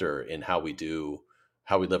factor in how we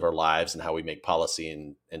live our lives and how we make policy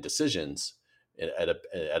and decisions at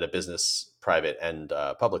a business, private, and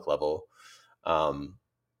public level. Um,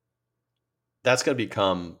 that's going to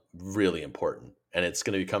become really important, and it's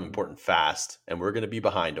going to become important fast, and we're going to be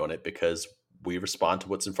behind on it because we respond to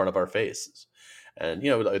what's in front of our faces. And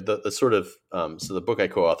the sort of so the book I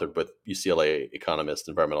co-authored with UCLA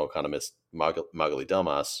environmental economist Magali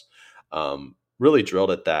Delmas, really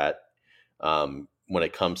drilled at that. When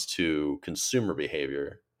it comes to consumer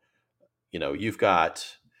behavior, you've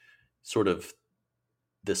got sort of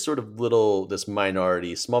this small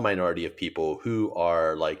minority of people who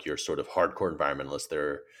are like your sort of hardcore environmentalists.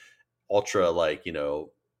 They're ultra, like,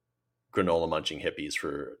 granola munching hippies,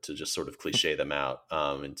 for to just sort of cliche them out,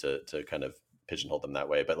 and to kind of pigeonhole them that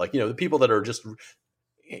way. But, like, the people that are just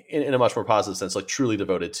in a much more positive sense, like truly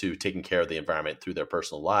devoted to taking care of the environment through their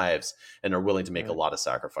personal lives and are willing to make a Right. lot of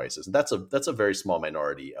sacrifices. And that's a very small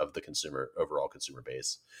minority of the overall consumer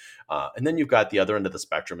base. And then you've got the other end of the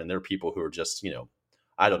spectrum, and there are people who are just,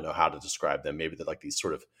 I don't know how to describe them. Maybe they're like these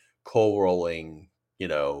sort of coal rolling,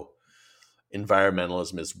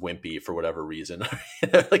 environmentalism is wimpy for whatever reason.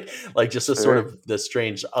 like just a sort Sure. of the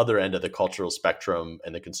strange other end of the cultural spectrum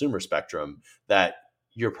and the consumer spectrum that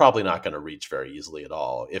you're probably not going to reach very easily at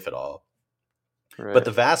all, if at all. But Right.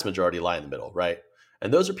 the vast majority lie in the middle, right?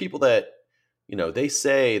 And those are people that, they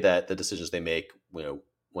say that the decisions they make,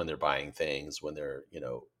 when they're buying things, when they're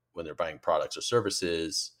buying products or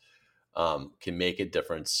services, can make a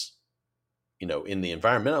difference, in the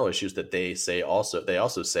environmental issues that they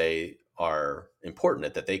also say are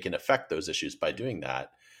important, that they can affect those issues by doing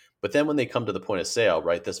that. But then when they come to the point of sale,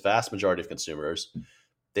 right, this vast majority of consumers,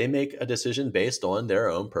 they make a decision based on their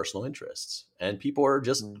own personal interests. And people are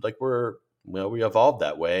just Hmm. like, we evolved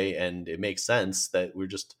that way. And it makes sense that we're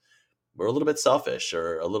a little bit selfish,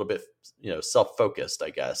 or a little bit, self-focused,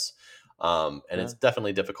 I guess. And Yeah. it's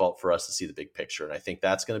definitely difficult for us to see the big picture. And I think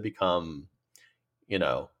that's going to become, you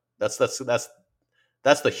know, that's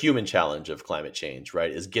the human challenge of climate change,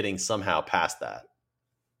 right? Is getting somehow past that.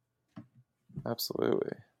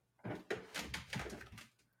 Absolutely.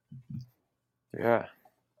 Yeah.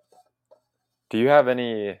 Do you have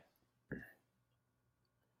any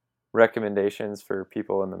recommendations for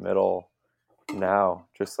people in the middle now?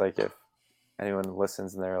 Just like if anyone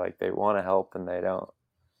listens and they're like they want to help and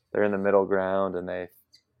they're in the middle ground and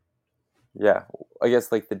yeah, I guess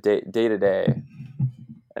like the day to day,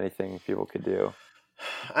 anything people could do.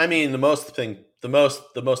 I mean, the most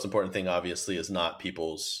important thing, obviously, is not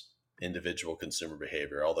people's individual consumer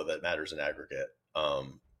behavior, although that matters in aggregate.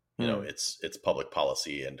 Hmm. It's public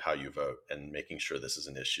policy and how you vote, and making sure this is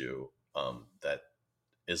an issue that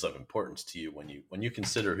is of importance to you when you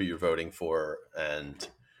consider who you're voting for. And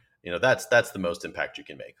that's the most impact you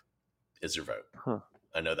can make, is your vote. Huh.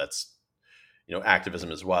 I know that's activism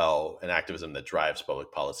as well, and activism that drives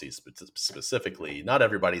public policies specifically. Not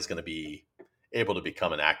everybody's going to be able to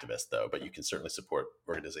become an activist, though, but you can certainly support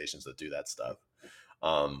organizations that do that stuff.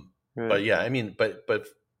 But Right. yeah, I mean, but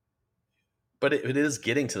it is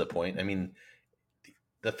getting to the point. I mean,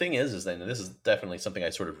 the thing is that, and this is definitely something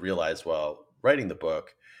I sort of realized while writing the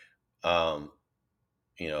book, um,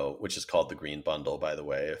 which is called the Green Bundle, by the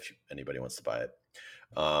way, if anybody wants to buy it.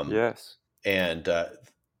 Um, Yes. and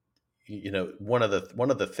one of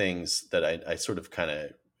the things that I sort of kind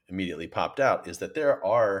of immediately popped out is that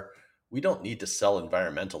we don't need to sell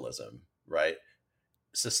environmentalism, right?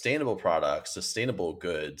 Sustainable products, sustainable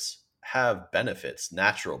goods have benefits,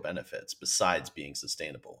 natural benefits, besides being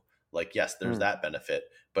sustainable. Like, yes, there's Hmm. that benefit,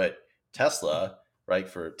 but Tesla, right,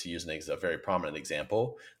 to use a very prominent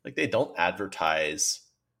example, like, they don't advertise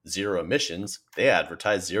zero emissions, they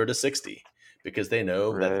advertise 0 to 60, because they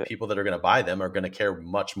know that the Right. people that are going to buy them are going to care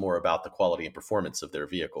much more about the quality and performance of their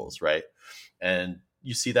vehicles, right? And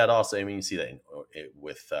you see that also. I mean, you see that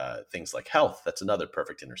with things like health. That's another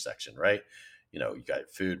perfect intersection, right? You got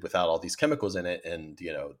food without all these chemicals in it, and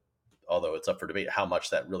although it's up for debate how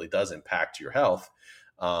much that really does impact your health.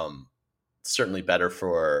 Um, Certainly better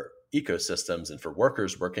for ecosystems and for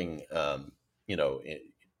workers working, you know,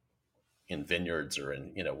 in vineyards or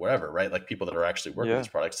in, you know, wherever, right? Like people that are actually working Yeah. these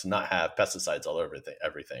products to not have pesticides all over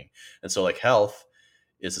everything. And so like health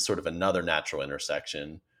is a sort of another natural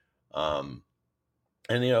intersection. Um,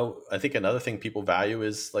 and you know, I think another thing people value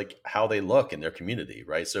is like how they look in their community,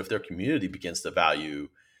 right? So if their community begins to value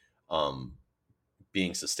um,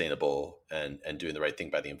 being sustainable and doing the right thing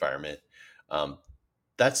by the environment, um,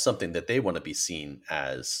 that's something that they want to be seen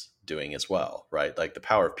as doing as well, right? Like the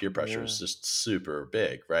power of peer pressure Yeah. is just super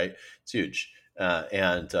big, right? It's huge,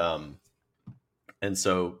 and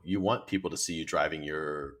so you want people to see you driving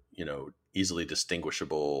your, you know, easily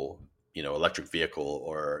distinguishable, you know, electric vehicle,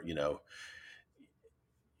 or you know,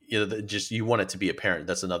 just you want it to be apparent.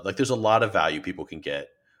 That's another, like there's a lot of value people can get,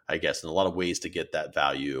 I guess, and a lot of ways to get that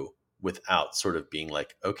value without sort of being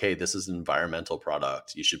like, okay, this is an environmental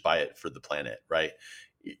product, you should buy it for the planet, right?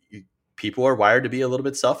 People are wired to be a little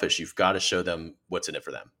bit selfish. You've got to show them what's in it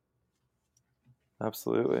for them.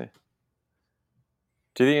 Absolutely.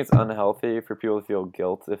 Do you think it's unhealthy for people to feel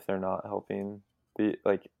guilt if they're not helping the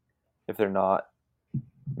like if they're not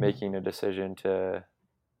making a decision to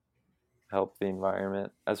help the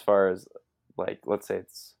environment as far as like let's say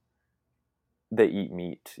it's they eat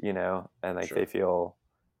meat, and like they Sure. feel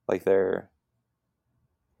like they're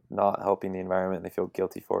not helping the environment, they feel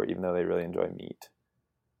guilty for it even though they really enjoy meat.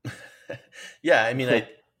 Yeah, I mean, I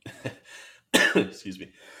excuse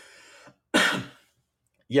me.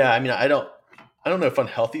 Yeah, I mean, I don't know if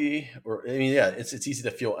unhealthy, or I mean, yeah, it's easy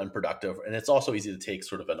to feel unproductive, and it's also easy to take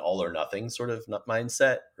sort of an all or nothing sort of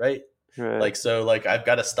mindset, right? Right. Like, so like I've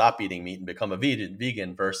got to stop eating meat and become a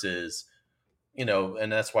vegan versus, you know,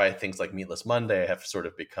 and that's why things like Meatless Monday have sort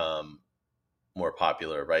of become more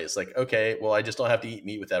popular, right? It's like, okay, well, I just don't have to eat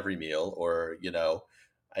meat with every meal, or, you know,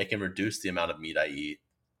 I can reduce the amount of meat I eat.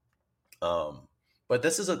 Um, but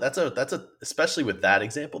that's a especially with that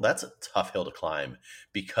example, that's a tough hill to climb,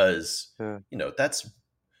 because Yeah. you know that's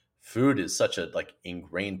food is such a like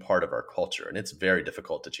ingrained part of our culture, and it's very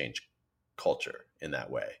difficult to change culture in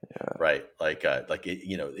that way, Yeah. right? Like it,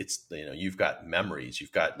 you know, it's, you know, you've got memories,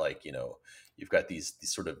 you've got like, you know, you've got these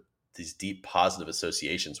sort of these deep positive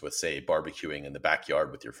associations with, say, barbecuing in the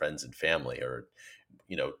backyard with your friends and family, or,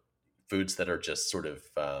 you know, foods that are just sort of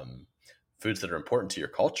foods that are important to your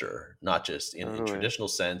culture, not just in Totally. traditional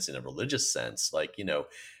sense, in a religious sense. Like, you know,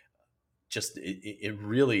 just it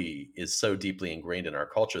really is so deeply ingrained in our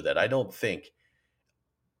culture that I don't think,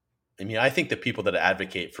 I mean, I think that people that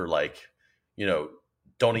advocate for like, you know,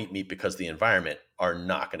 don't eat meat because of the environment are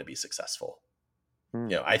not going to be successful. Hmm.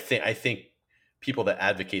 You know, I think people that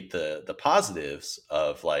advocate the positives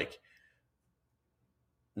of like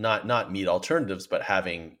not meat alternatives, but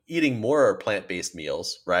having eating more plant-based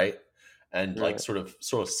meals, right? And like Right. sort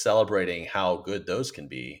of celebrating how good those can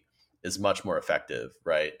be is much more effective,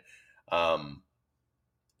 right? Um,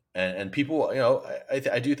 and people, you know,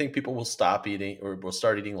 I do think people will stop eating, or will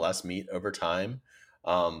start eating less meat over time,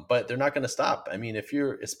 but they're not going to stop. I mean, if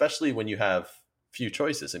you're, especially when you have few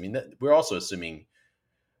choices, I mean, we're also assuming,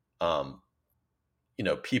 um, you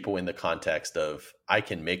know, people in the context of I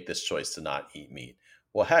can make this choice to not eat meat.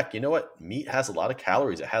 Well, heck, you know what? Meat has a lot of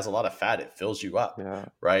calories. It has a lot of fat. It fills you up, Yeah.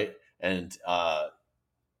 right? And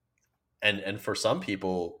for some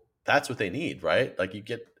people, that's what they need, right? Like you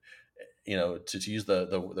get, you know, to use the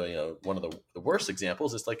you know, one of the worst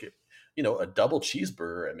examples, it's like, you know, a double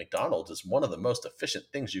cheeseburger at McDonald's is one of the most efficient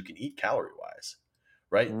things you can eat calorie wise,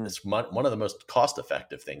 right? Hmm. It's one of the most cost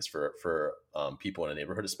effective things for people in a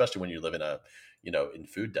neighborhood, especially when you live in a, you know, in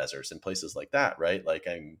food deserts and places like that, right? Like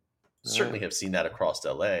I certainly Right. have seen that across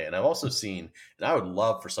LA, and I've also seen, and I would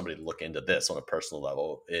love for somebody to look into this on a personal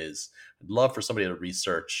level, is I'd love for somebody to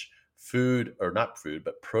research food, or not food,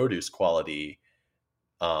 but produce quality,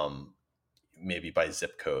 um, maybe by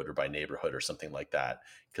zip code or by neighborhood or something like that.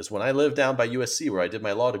 Because when I lived down by USC, where I did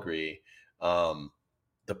my law degree, um,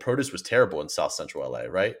 the produce was terrible in South Central LA,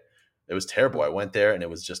 right? It was terrible. Hmm. I went there and it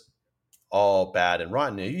was just all bad and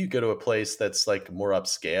rotten. You go to a place that's like more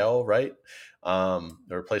upscale, right?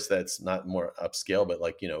 Or a place that's not more upscale, but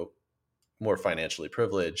like, you know, more financially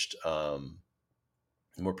privileged,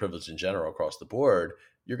 more privileged in general across the board,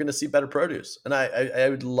 you're going to see better produce. And I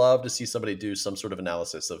would love to see somebody do some sort of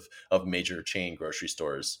analysis of major chain grocery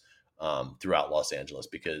stores throughout Los Angeles,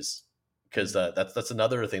 because that's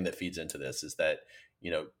another thing that feeds into this, is that,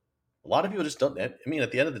 you know, a lot of people just don't. I mean,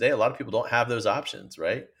 at the end of the day, a lot of people don't have those options,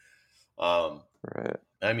 right? Um, Right.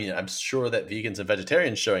 I mean, I'm sure that vegans and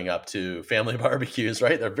vegetarians showing up to family barbecues,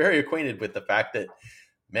 right? They're very acquainted with the fact that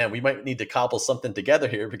man, we might need to cobble something together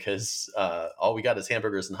here because all we got is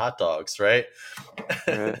hamburgers and hot dogs, right?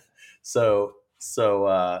 Right. so so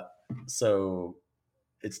uh, so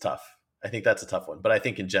it's tough. I think that's a tough one, but I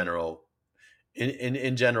think in general,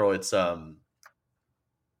 in general, it's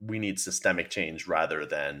we need systemic change rather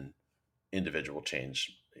than individual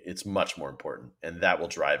change. It's much more important, and that will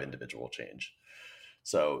drive individual change.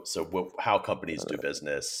 How companies do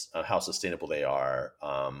business, how sustainable they are,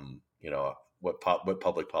 what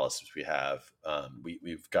public policies we have.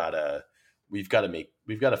 We've got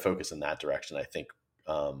to focus in that direction. I think,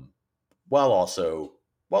 while also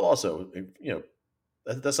while also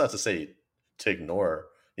that's not to say to ignore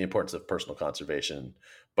the importance of personal conservation,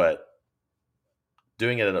 but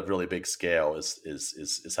doing it at a really big scale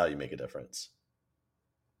is how you make a difference.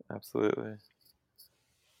 Absolutely.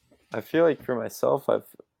 I feel like for myself,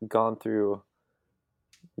 I've gone through,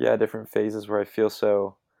 yeah, different phases where I feel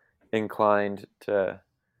so inclined to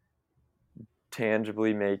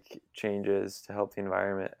tangibly make changes to help the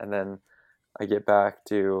environment. And then I get back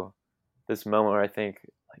to this moment where I think,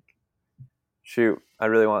 like, shoot, I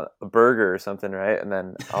really want a burger or something, right? And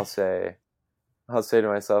then I'll say to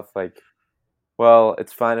myself, like, well,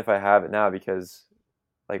 it's fine if I have it now because,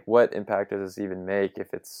 like, what impact does this even make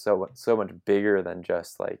if it's so much bigger than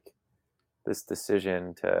just like this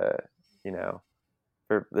decision to, you know,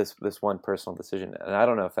 for this one personal decision. And I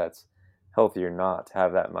don't know if that's healthy or not to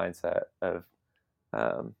have that mindset of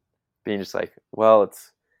um, being just like, well,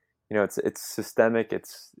 it's, it's systemic.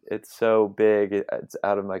 It's so big. It's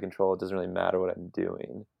out of my control. It doesn't really matter what I'm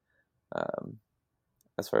doing um,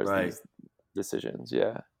 as far as Right. these decisions.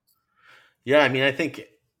 Yeah. Yeah. I mean, I think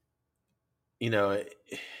you know,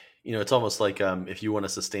 it's almost like if you want a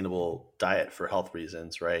sustainable diet for health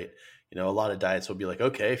reasons, right? A lot of diets will be like,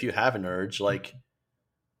 okay, if you have an urge, like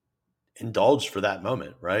indulge for that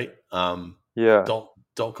moment, right? Yeah. Don't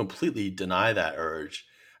don't completely deny that urge.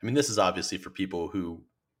 I mean, this is obviously for people who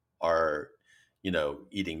are,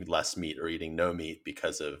 eating less meat or eating no meat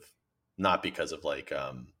because of not because of like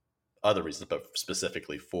other reasons, but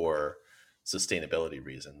specifically for sustainability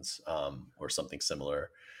reasons or something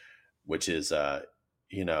similar, which is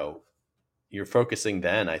you know you're focusing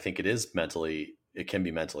then. I think it can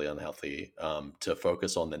be mentally unhealthy to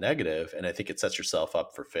focus on the negative, and I think it sets yourself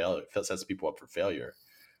up for failure. It sets people up for failure,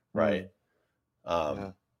 right? Mm,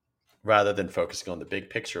 yeah. um, Rather than focusing on the big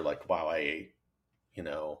picture, like, wow, I ate,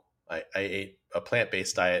 I ate a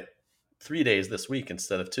plant-based diet 3 days this week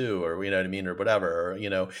instead of two, or you know what I mean, or whatever,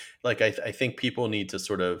 or like I think people need to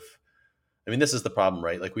sort of, I mean, this is the problem,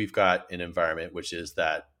 right? Like we've got an environment which is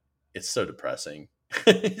that it's so depressing.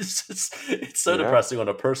 It's so Yeah. depressing on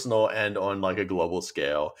a personal and on like a global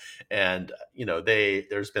scale. And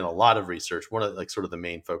there's been a lot of research. One of like sort of the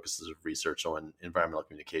main focuses of research on environmental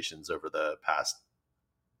communications over the past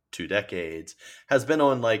 2 decades has been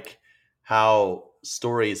on like how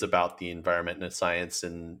stories about the environment and science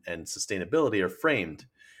and sustainability are framed.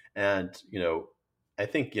 And I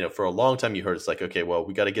think for a long time you heard it's like, okay, well,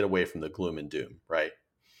 we got to get away from the gloom and doom, right?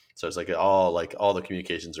 So it's like all the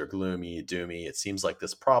communications are gloomy, doomy. It seems like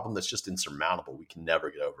this problem that's just insurmountable. We can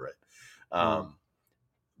never get over it. Mm,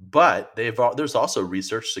 But there's also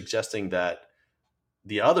research suggesting that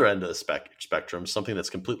the other end of the spectrum, something that's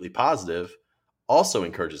completely positive, also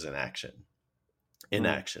encourages mm,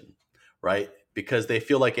 inaction, right? Because they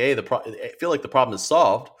feel like they feel like the problem is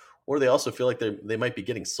solved, or they also feel like they might be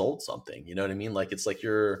getting sold something. You know what I mean? Like it's like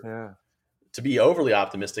you're yeah. to be overly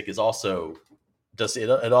optimistic is also does it,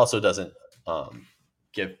 it also doesn't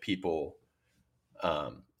give people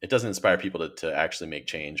it doesn't inspire people to actually make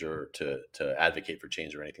change or to advocate for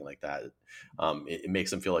change or anything like that. It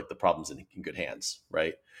makes them feel like the problem's in good hands,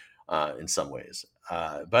 right? In some ways,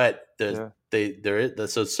 but Yeah. there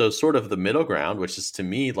is so sort of the middle ground, which is to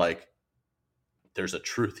me like there's a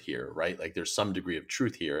truth here, right? Like there's some degree of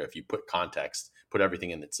truth here if you put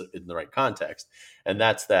everything in the right context, and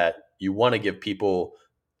that's that you want to give people,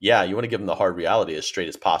 yeah, you want to give them the hard reality as straight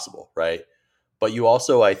as possible, right? But you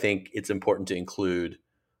also, I think, it's important to include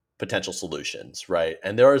potential solutions, right?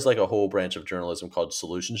 And there is like a whole branch of journalism called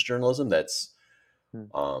solutions journalism that's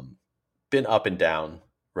Mm, um, been up and down,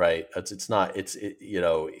 right? It's not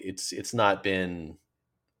it's not been,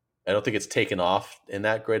 I don't think it's taken off in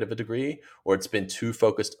that great of a degree, or it's been too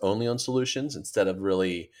focused only on solutions instead of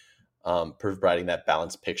really providing that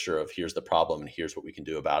balanced picture of here's the problem and here's what we can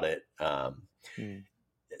do about it. mm,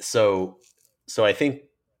 So, so I think,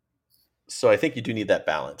 so I think you do need that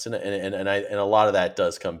balance, and a lot of that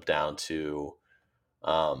does come down to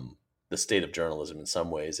the state of journalism. In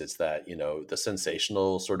some ways, it's that the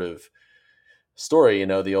sensational sort of story,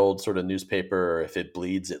 the old sort of newspaper, if it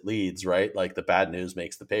bleeds, it leads, right? Like the bad news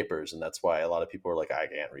makes the papers. And that's why a lot of people are like, I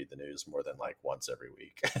can't read the news more than like once every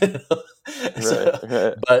week. Right. So,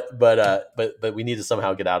 Right. but we need to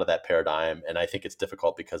somehow get out of that paradigm. And I think it's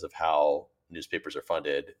difficult because of how newspapers are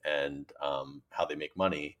funded and how they make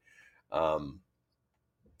money. Um,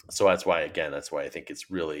 so that's why I think it's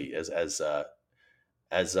really as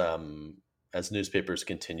as newspapers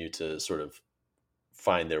continue to sort of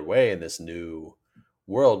find their way in this new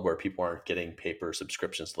world where people aren't getting paper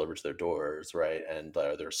subscriptions delivered to their doors, right? And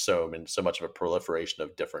there's so much of a proliferation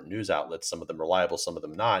of different news outlets. Some of them reliable, some of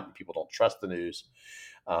them not. And people don't trust the news.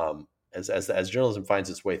 As journalism finds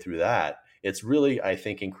its way through that, it's really, I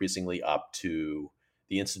think, increasingly up to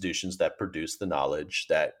the institutions that produce the knowledge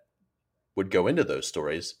that would go into those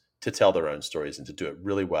stories to tell their own stories and to do it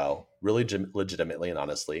really well, really legitimately and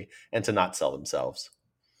honestly, and to not sell themselves.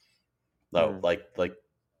 No, Mm. like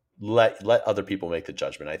let other people make the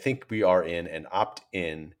judgment. I think we are in an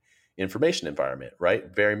opt-in information environment, right?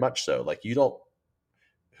 Very much so. Like you don't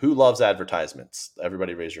who loves advertisements?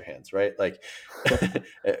 Everybody raise your hands, right? Like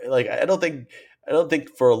like I don't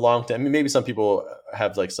think for a long time. I mean, maybe some people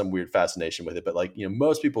have like some weird fascination with it, but like,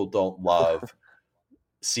 most people don't love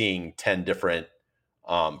seeing 10 different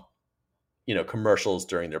um commercials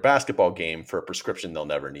during their basketball game for a prescription they'll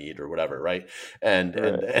never need or whatever, right? Right. And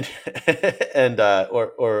and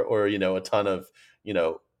or a ton of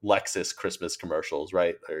Lexus Christmas commercials,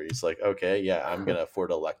 right? Where he's like, okay, yeah, I'm gonna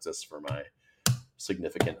afford a Lexus for my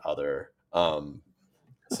significant other.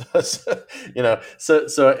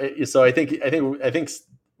 So I think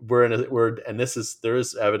we're and there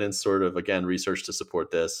is evidence, sort of, again, research to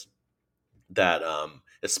support this, that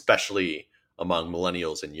especially among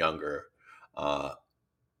millennials and younger, uh,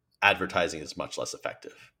 advertising is much less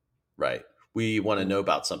effective, right? We want to know Mm.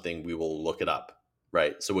 about something, we will look it up,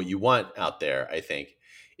 right? So what you want out there, I think,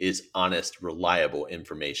 is honest, reliable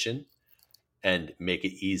information, and make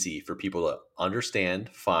it easy for people to understand,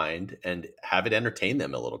 find, and have it entertain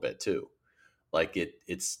them a little bit too. Like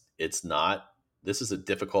it's not. This is a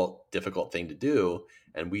difficult thing to do,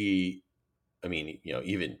 and I mean,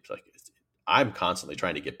 even like I'm constantly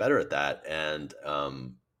trying to get better at that, and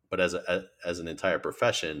but as an entire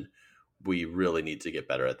profession, we really need to get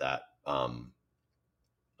better at that,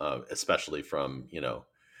 especially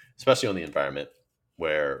especially on the environment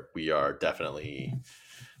where we are definitely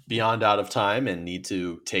beyond out of time and need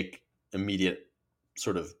to take immediate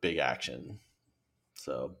sort of big action.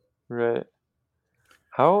 So, Right.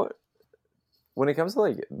 How, when it comes to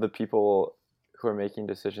like the people who are making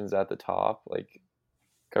decisions at the top, like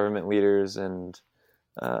government leaders and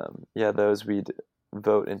yeah, those we'd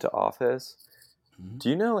vote into office, mhm. do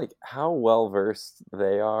you know like how well versed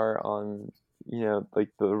they are on, like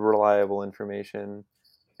the reliable information?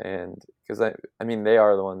 And because I mean, they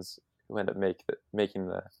are the ones who end up making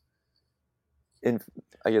the in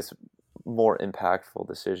I guess more impactful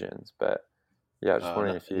decisions. But yeah, just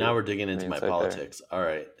wondering if you Now we're digging have any into my insight there. politics. All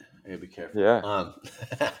right, I gotta be careful. Yeah.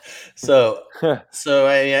 So, so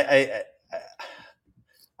I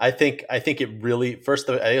think it really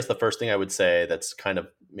I guess the first thing I would say that's kind of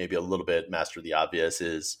maybe a little bit master the obvious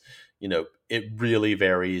is, it really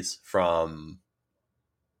varies from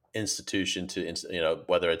institution to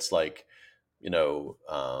whether it's like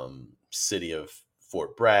city of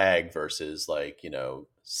Fort Bragg versus like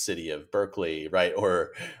city of Berkeley, right?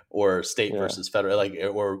 Or state Yeah. versus federal, like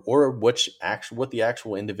or what the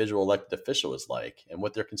actual individual elected official is like and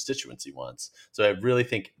what their constituency wants. So I really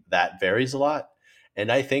think that varies a lot.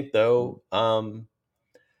 And I think Mm. though,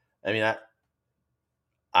 I mean,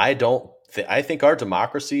 I don't I think our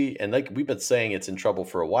democracy, and like we've been saying, it's in trouble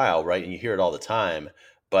for a while, right? And you hear it all the time,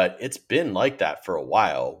 but it's been like that for a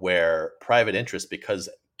while, where private interest, because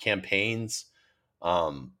campaigns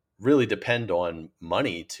really depend on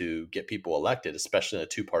money to get people elected, especially in a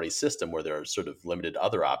two-party system where there are sort of limited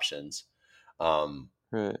other options. Um,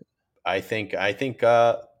 Right. I think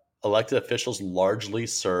elected officials largely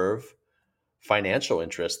serve financial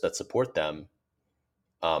interests that support them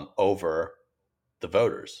over the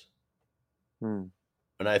voters. Mm.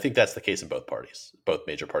 And I think that's the case in both parties, both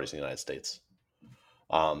major parties in the United States.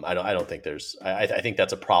 I don't think there's. I think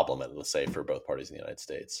that's a problem, let's say, for both parties in the United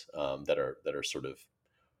States, that are sort of.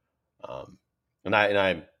 Um,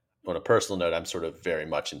 I'm on a personal note, I'm sort of very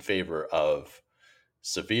much in favor of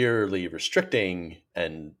severely restricting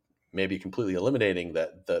and maybe completely eliminating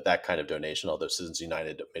that kind of donation. Although Citizens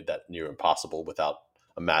United made that near impossible without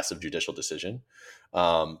a massive judicial decision.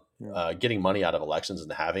 Mm. Getting money out of elections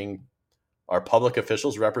and having our public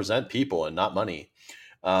officials represent people and not money.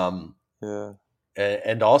 Um, Yeah.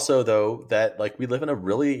 and also, though, that like we live in a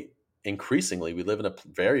really increasingly we live in a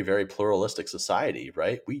very, very pluralistic society,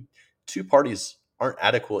 right? We two parties aren't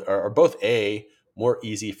adequate, are both A, more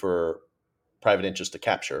easy for private interest to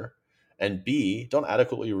capture, and B, don't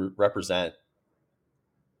adequately represent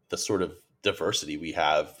the sort of diversity we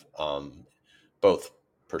have, both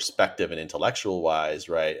perspective and intellectual wise,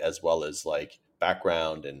 right, as well as like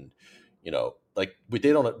background. And like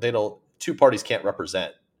they don't two parties can't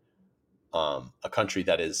represent a country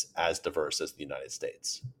that is as diverse as the United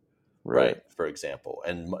States, Right. right, for example.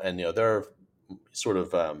 And they're sort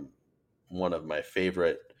of one of my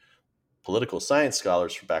favorite political science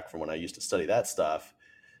scholars from back from when I used to study that stuff,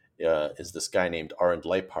 is this guy named Arend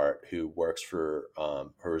Leiphart, who works for,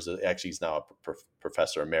 actually he's now a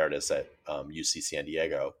professor emeritus at UC San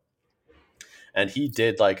Diego, and he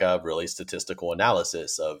did like a really statistical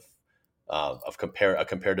analysis of a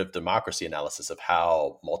comparative democracy analysis of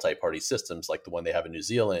how multi-party systems like the one they have in New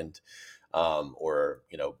Zealand, or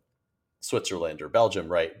Switzerland or Belgium,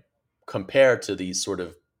 right, compare to these sort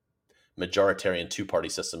of majoritarian two-party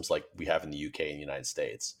systems like we have in the UK and the United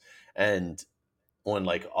States. And on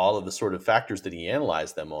like all of the sort of factors that he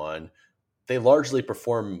analyzed them on, they largely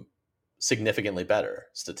perform significantly better,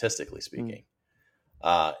 statistically Mm. speaking.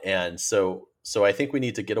 And so I think we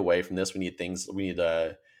need to get away from this. We need things. We need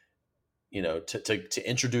to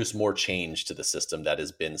introduce more change to the system that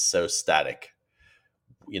has been so static,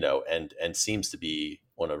 and seems to be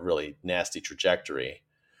on a really nasty trajectory.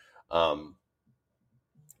 Um,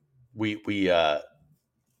 we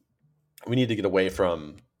need to get away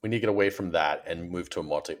from that and move to a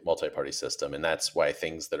multi-party system. And that's why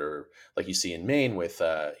things that are like you see in Maine with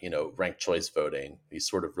ranked choice voting, these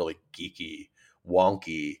sort of really geeky,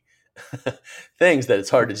 wonky things that it's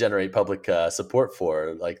hard to generate public support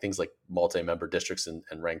for, like things like multi-member districts and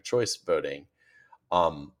ranked choice voting.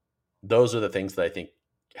 um, those are the things that I think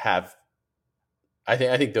have I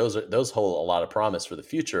think those hold a lot of promise for the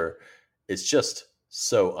future. It's just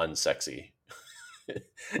so unsexy.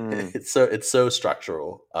 Mm. It's so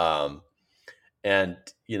structural. And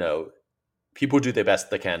people do the best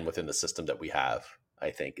they can within the system that we have,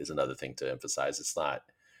 I think, is another thing to emphasize.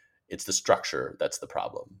 It's the structure that's the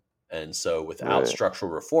problem. And so without Right.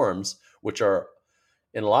 structural reforms, which are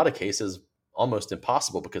in a lot of cases almost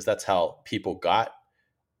impossible because that's how people got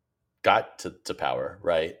to power,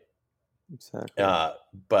 right? Exactly. uh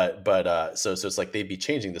but so it's like they'd be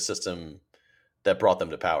changing the system that brought them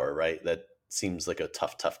to power, right? That seems like a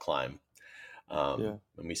tough climb. Yeah.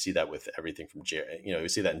 And we see that with everything from we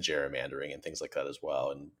see that in gerrymandering and things like that as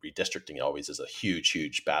well. And redistricting always is a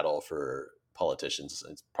huge battle for politicians.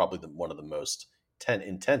 It's probably one of the most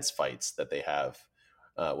intense fights that they have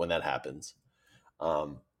when that happens.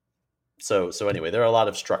 Um, so anyway, there are a lot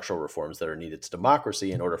of structural reforms that are needed to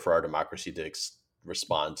democracy in order for our democracy to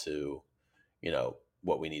respond to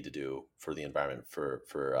what we need to do for the environment, for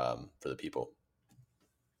the people.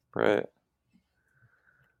 Right.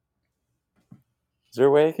 Is there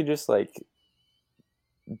a way I could just like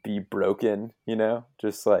be broken?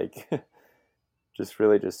 Just like, just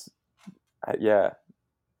really just yeah,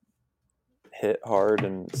 hit hard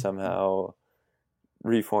and somehow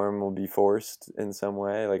reform will be forced in some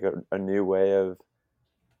way, like a new way of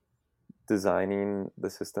designing the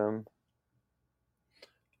system.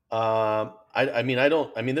 I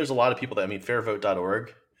mean, there's a lot of people that,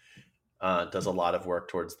 fairvote.org does a lot of work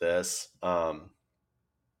towards this. But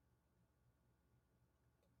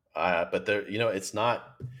there, it's not,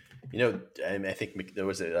 I think there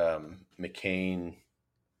was a McCain,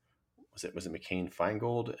 was it McCain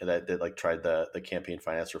Feingold that like tried the campaign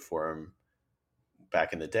finance reform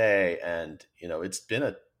back in the day. And, it's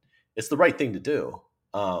the right thing to do.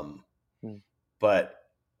 Um, Hmm. but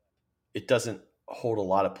it doesn't hold a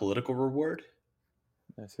lot of political reward.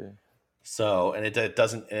 I see. So, and it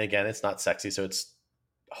doesn't, and again, it's not sexy. So it's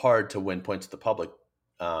hard to win points to the public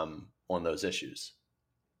on those issues.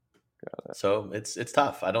 Got it. So it's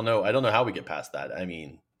tough. I don't know how we get past that. I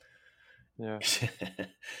mean, Yeah.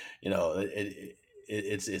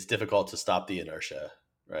 it's difficult to stop the inertia,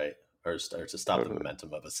 right? Or to stop the Totally.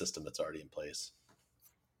 momentum of a system that's already in place.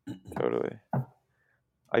 Totally.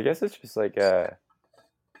 I guess it's just like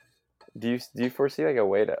do you foresee like a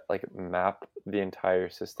way to like map the entire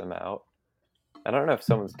system out? I don't know if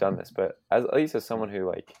someone's done this, but at least as someone who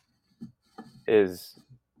like is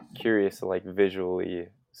curious to like visually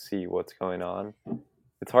see what's going on,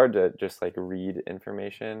 it's hard to just like read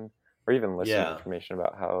information or even listen to Yeah. information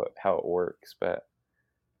about how it works. But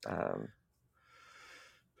um,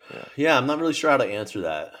 yeah, Yeah. I'm not really sure how to answer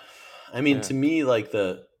that. I mean, yeah, to me,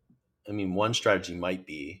 one strategy might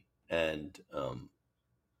be, and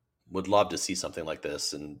would love to see something like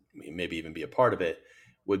this and maybe even be a part of it,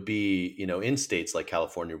 would be, in states like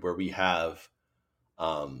California where we have,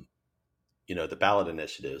 um, the ballot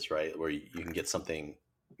initiatives, right? Where you can get something,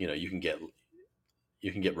 you can get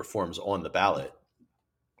reforms on the ballot,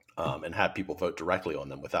 and have people vote directly on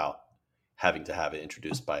them without having to have it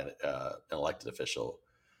introduced by an elected official.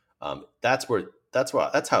 That's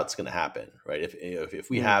how it's going to happen, right? If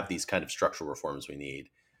we Mm, have these kind of structural reforms we need,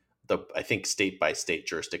 I think state by state,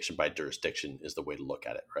 jurisdiction by jurisdiction is the way to look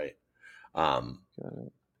at it, right? Um, got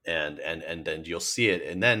it. and then you'll see it,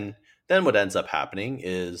 and then what ends up happening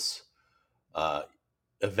is, uh,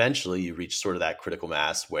 eventually you reach sort of that critical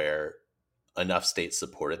mass where enough states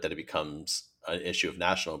support it that it becomes an issue of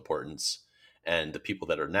national importance, and the people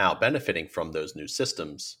that are now benefiting from those new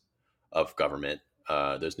systems of government,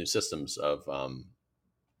 those new systems of,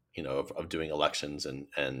 of doing elections and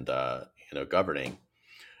governing,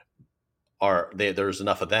 there's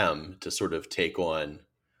enough of them to sort of take on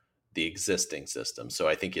the existing system. So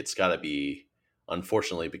I think it's got to be,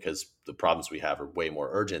 unfortunately, because the problems we have are way more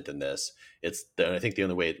urgent than this. I think the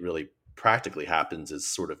only way it really practically happens is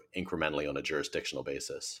sort of incrementally on a jurisdictional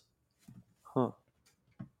basis. Huh.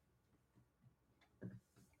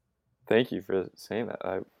 Thank you for saying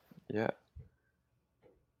that. Yeah,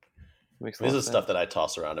 makes a This lot of is stuff sense. that I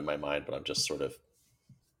toss around in my mind, but I'm just sort of,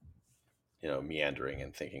 meandering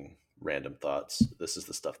and thinking random thoughts. This is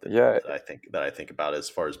the stuff that, Yeah, that I think about as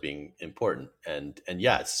far as being important. And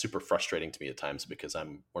yeah, it's super frustrating to me at times because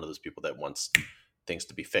I'm one of those people that wants things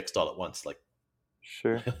to be fixed all at once, like,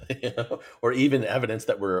 sure. or even evidence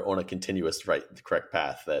that we're on a continuous correct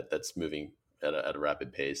path that's moving at a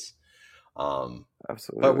rapid pace. But we're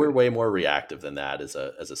Absolutely. way more reactive than that as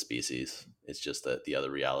a species. It's just that the other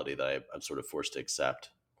reality that I'm sort of forced to accept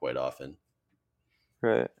quite often.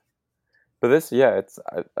 Right. But this, yeah,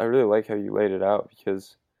 I really like how you laid it out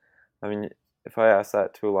because, I mean, if I ask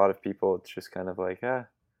that to a lot of people, it's just kind of like,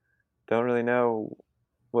 don't really know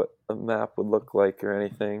what a map would look like or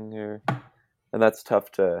anything, and that's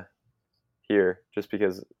tough to hear just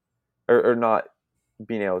because, or not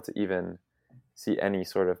being able to even see any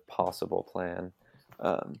sort of possible plan.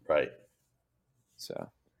 Um, Right. so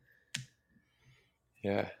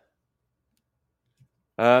yeah.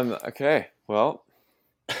 Okay. Well,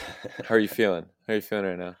 how are you feeling? How are you feeling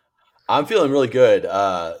right now? I'm feeling really good.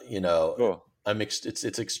 Cool.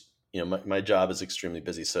 My job is extremely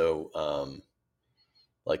busy, so,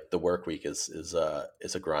 like, the work week is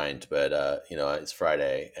a grind, but, it's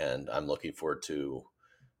Friday and I'm looking forward to,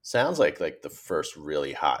 sounds like the first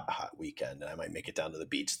really hot weekend, and I might make it down to the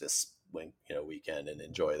beach this weekend and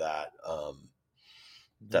enjoy that.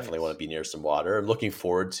 Definitely want to Nice. be near some water. I'm looking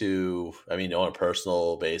forward to, I mean, on a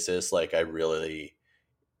personal basis, like, I really,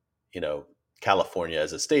 you know, California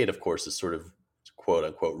as a state, of course, is sort of quote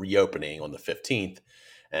unquote reopening on the 15th.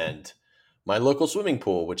 And my local swimming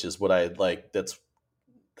pool, which is what I like, that's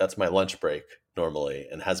my lunch break normally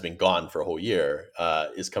and has been gone for a whole year,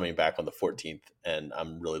 is coming back on the 14th. And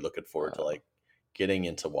I'm really looking forward to, Wow. like, getting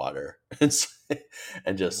into water and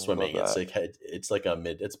I just love swimming. It's that. like, it's like a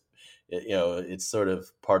mid, it's sort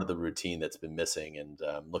of part of the routine that's been missing. And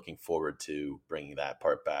looking forward to bringing that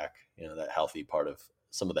part back, that healthy part of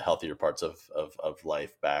some of the healthier parts of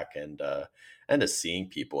life back, and just seeing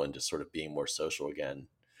people and just sort of being more social again.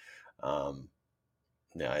 Um,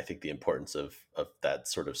 yeah, I think the importance of that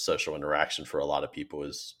sort of social interaction for a lot of people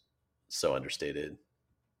is so understated.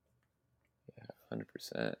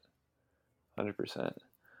 100%. 100%.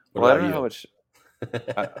 What Well, I don't about know how you? much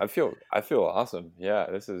I feel awesome. Yeah,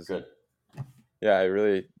 this is Good. yeah, I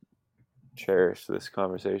really cherish this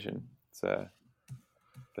conversation. It's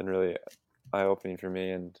been really eye-opening for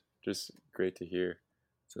me and just great to hear.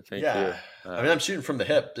 So thank Yeah. you. I mean, I'm shooting from the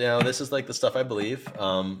hip. This is like the stuff I believe.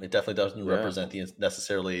 It definitely doesn't Yeah, represent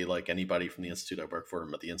necessarily like anybody from the institute I work for,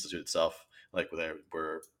 but the institute itself, like,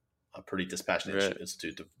 we're a pretty dispassionate right.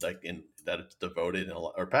 institute, like, in that it's devoted,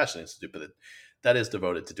 or passionate institute, but that is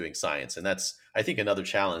devoted to doing science. And that's, I think, another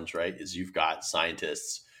challenge, right? Is you've got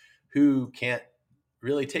scientists who can't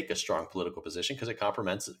really take a strong political position because it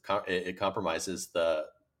compromises the,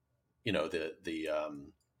 it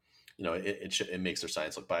makes their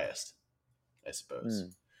science look biased, I suppose. Hmm.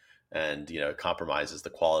 And, it compromises the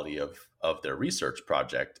quality of their research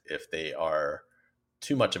project if they are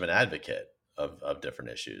too much of an advocate of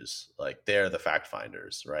different issues. Like, they're the fact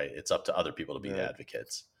finders, right? It's up to other people to be the Right.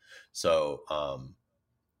 advocates. So,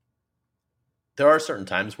 there are certain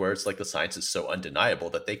times where it's like the science is so undeniable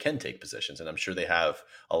that they can take positions, and I'm sure they have,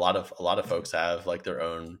 a lot of folks have, like, their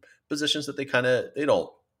own positions that they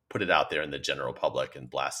don't put it out there in the general public and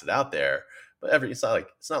blast it out there. But it's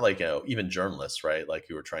not like even journalists, right? Like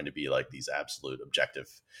who are trying to be like these absolute objective,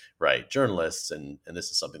 right? Journalists, and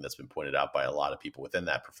this is something that's been pointed out by a lot of people within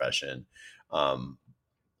that profession. Um,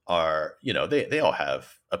 are they all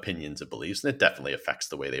have opinions and beliefs, and it definitely affects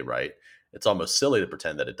the way they write. It's almost silly to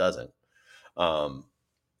pretend that it doesn't. Um,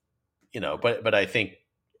 but I think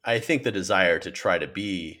the desire to try to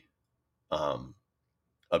be um,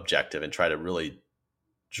 objective and try to really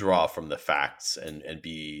draw from the facts and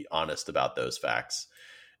be honest about those facts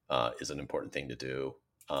is an important thing to do.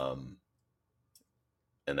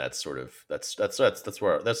 And that's sort of that's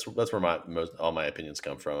where all my opinions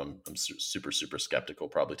come from. I'm super super skeptical,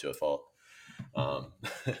 probably to a fault. Um,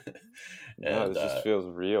 No, and this just feels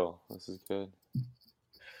real. This is good.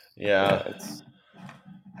 yeah, Yeah,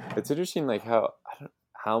 it's interesting, like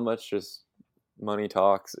how much just money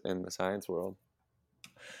talks in the science world.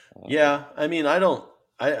 Um, yeah. I mean, I don't.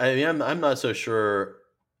 I mean, I'm not so sure.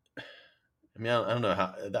 I mean, I don't know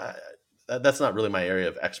how that's not really my area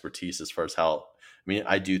of expertise as far as how. I mean,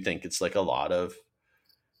 I do think it's like a lot of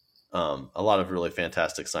really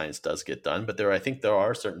fantastic science does get done, but I think there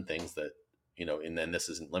are certain things that and then this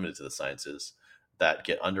isn't limited to the sciences that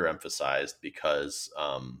get underemphasized because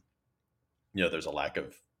there's a lack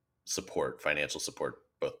of support, financial support,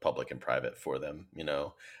 both public and private for them.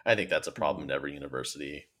 I think that's a problem mhm. in every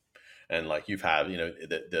university, and like you've had,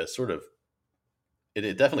 the sort of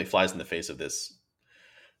it definitely flies in the face of this,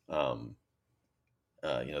 um,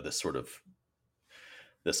 this sort of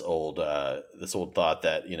this old thought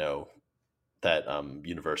that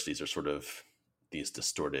universities are sort of these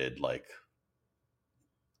distorted, like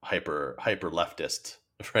hyper leftist,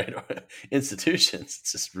 right, institutions.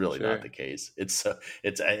 It's just really not Sure. the case.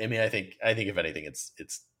 I mean, I think if anything, it's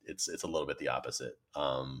a little bit the opposite.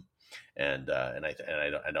 And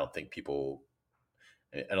I don't think people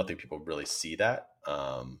really see that.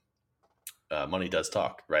 Money does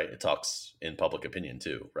talk, right? It talks in public opinion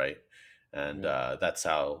too, right? And Right. that's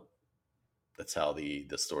how the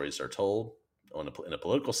stories are told in a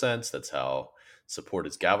political sense. That's how support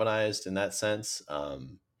is galvanized in that sense.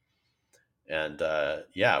 And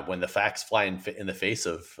yeah, when the facts fly in the face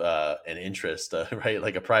of an interest, right,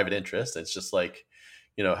 like a private interest, it's just like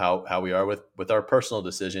how we are with our personal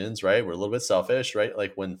decisions, right? We're a little bit selfish, right?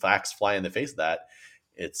 Like when facts fly in the face of that,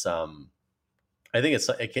 it's I think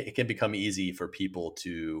it can become easy for people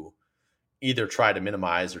to either try to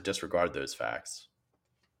minimize or disregard those facts.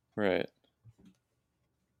 Right.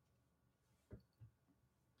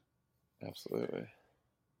 Absolutely.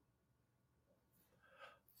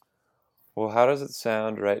 Well, how does it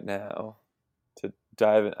sound right now to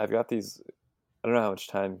dive in? I've got these. I don't know how much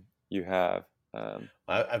time you have. Um,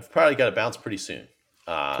 I've probably got to bounce pretty soon.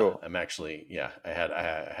 cool. I'm actually, yeah, I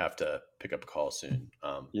have to pick up a call soon,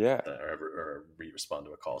 Yeah. or respond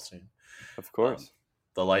to a call soon. Of Um, course.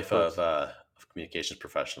 the Of life course. of communications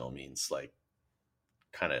professional means like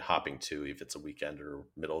kind of hopping to, if it's a weekend or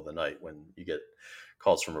middle of the night when you get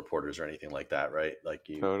calls from reporters or anything like that, right? Like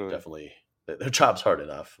you Totally. definitely their job's hard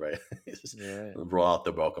enough, right? Just Right. roll out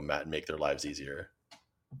the welcome mat and make their lives easier.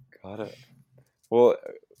 Got it. Well,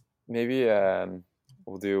 maybe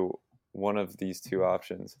we'll do one of these two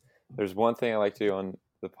options. There's one thing I like to do on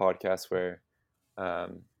the podcast where I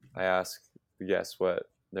ask the guests what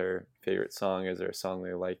their favorite song is, or a song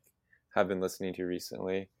they like have been listening to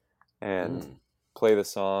recently, and Mm. play the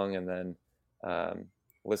song, and then um,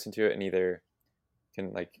 listen to it, and either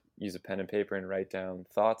can like use a pen and paper and write down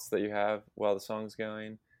thoughts that you have while the song's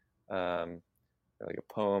going, um, or like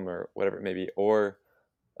a poem or whatever it may be. Or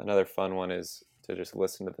another fun one is to just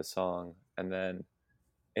listen to the song and then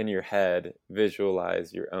in your head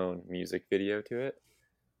visualize your own music video to it,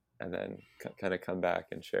 and then kind of come back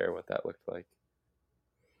and share what that looked like.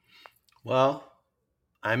 Well,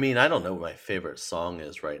 I mean, I don't know what my favorite song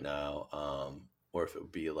is right now, or if it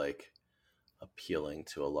would be like appealing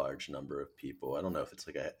to a large number of people. I don't know if it's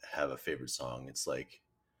like I have a favorite song. It's like,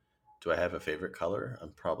 do I have a favorite color?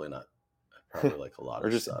 I'm probably not. I probably like a lot Or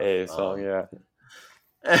of just stuff. a song. Yeah.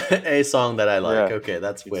 A song that I like. Yeah, Okay,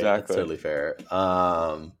 that's exactly. totally fair.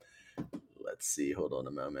 Let's see. Hold on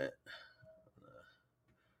a moment.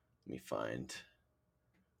 Let me find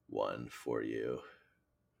one for you.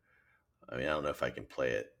 I mean, I don't know if I can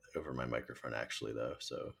play it over my microphone actually, though.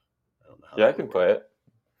 So I don't know how Yeah, I that would can work. play it.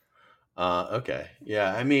 Okay.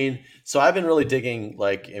 Yeah. I mean, so I've been really digging,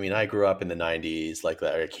 like, I mean, I grew up in the 90s, like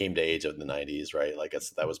I came to age of the 90s, right? Like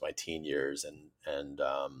that was my teen years. And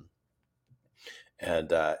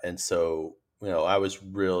so I was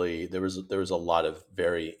really there was a lot of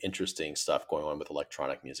very interesting stuff going on with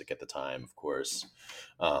electronic music at the time, of course.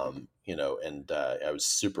 And I was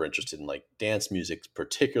super interested in like dance music,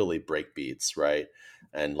 particularly break beats, right?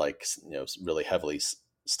 And like really heavily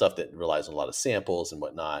stuff that relies on a lot of samples and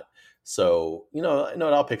whatnot. So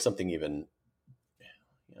I'll pick something even.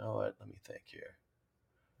 You know what? Let me think here.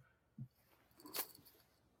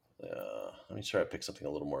 Let me try to pick something a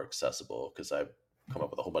little more accessible because I've come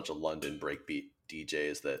up with a whole bunch of London breakbeat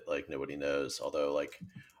DJs that like nobody knows. Although like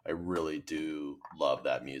I really do love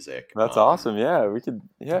that music. That's awesome. Yeah, we could.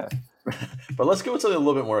 Yeah, But let's go with something a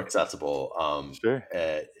little bit more accessible. sure.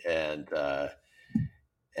 I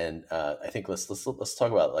think let's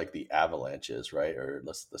talk about like the Avalanches, right? Or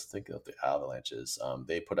let's think of the Avalanches.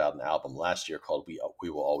 They put out an album last year called "We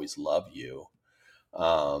Will Always Love You."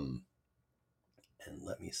 And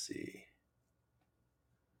let me see.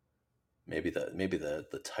 Maybe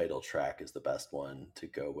the title track is the best one to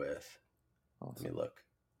go with. Awesome. Let me look.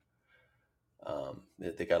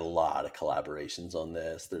 They got a lot of collaborations on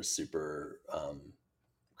this. They're super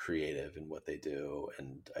creative in what they do,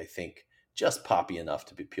 and I think just poppy enough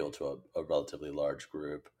to appeal to a relatively large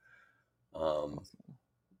group.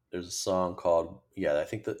 There's a song called I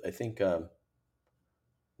think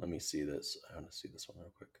let me see this. I want to see this one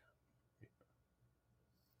real quick.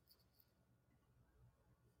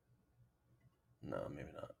 No, maybe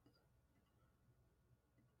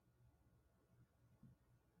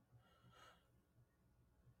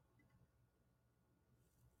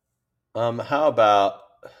not. How about?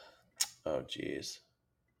 Oh, geez.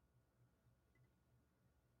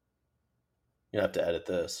 You have to edit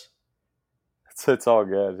this. It's all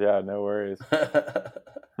good. Yeah, no worries.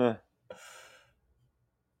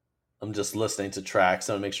 I'm just listening to tracks.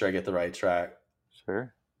 I want to make sure I get the right track.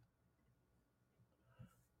 Sure.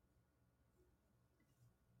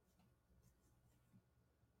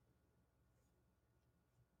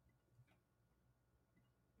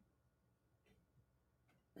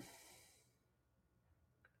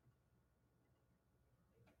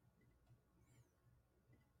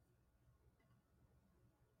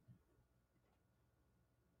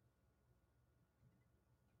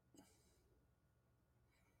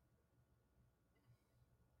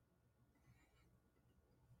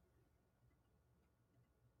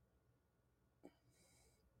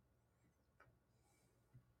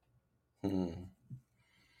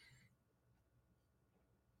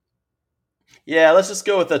 Yeah, let's just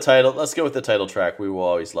go with the title. Let's go with the title track. "We Will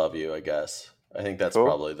Always Love You." I guess. I think that's Cool.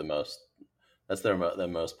 probably the most. That's the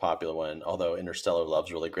most popular one. Although "Interstellar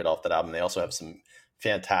Love's" really great off that album. They also have some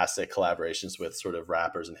fantastic collaborations with sort of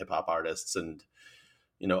rappers and hip hop artists, and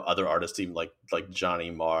other artists, even like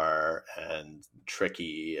Johnny Marr and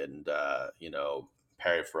Tricky, and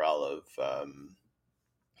Perry Farrell of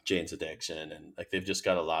Jane's Addiction, and like they've just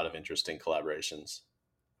got a lot of interesting collaborations.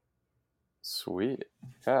 Sweet.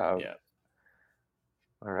 Yeah. Yeah.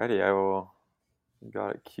 Alrighty, I will.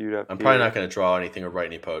 Got it queued up. I'm probably not going to draw anything or write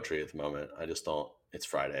any poetry at the moment. I just don't. It's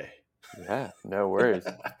Friday. Yeah, no worries.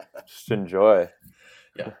 Just enjoy.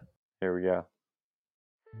 Yeah. Here we go.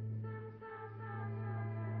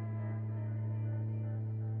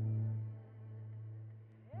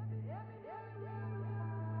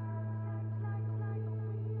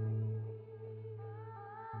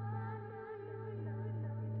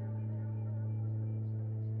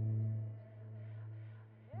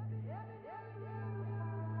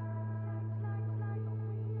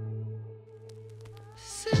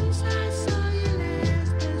 Since I saw you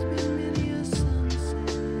last, there's been many a sunset.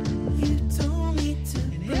 You told me to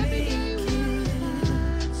break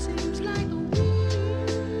it. Seems like a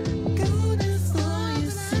week. God is all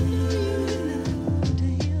you see. To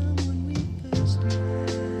him when we first met.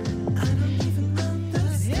 I don't even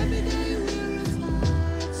understand. Every day we're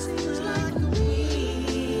apart. Seems like a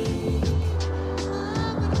week.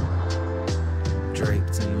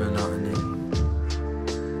 Draped in monotony.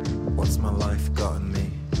 What's my life gotten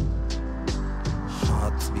me?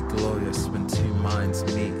 Hard to be glorious when two minds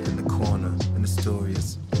meet in the corner and the story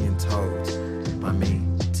is being told by me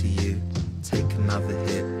to you. Take another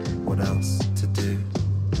hit, what else to do?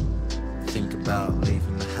 Think about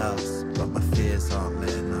leaving the house, but my fears aren't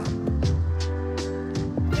letting up.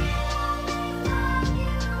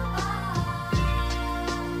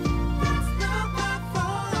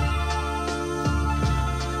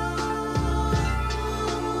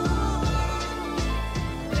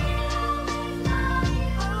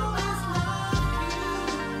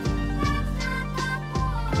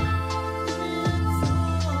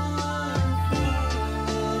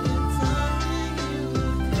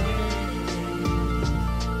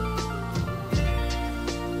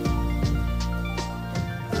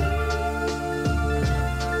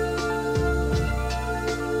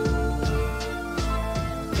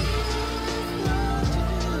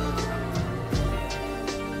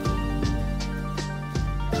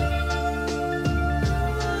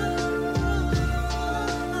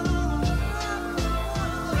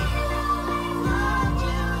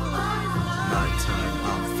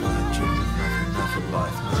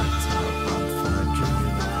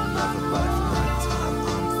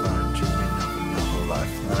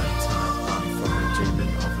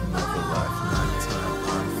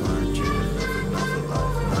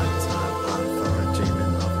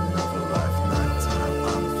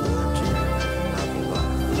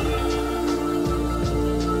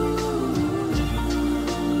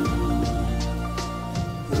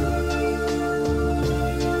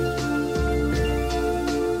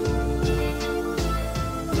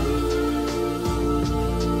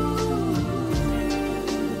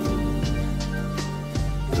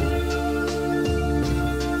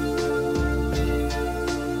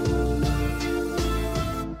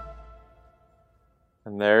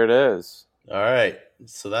 All right.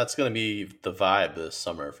 So that's going to be the vibe this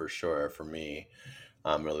summer for sure for me.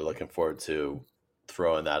 I'm really looking forward to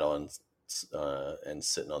throwing that on and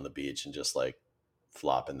sitting on the beach and just like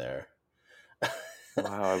flopping there.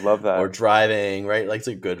 Wow, I love Or that. driving, right? Like it's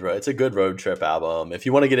a good road trip album. If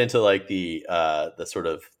you want to get into like the sort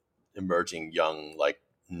of emerging young like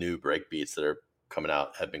new break beats that are coming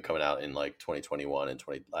out have been coming out in like 2021 and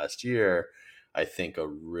 20 last year, I think a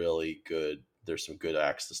really good there's some good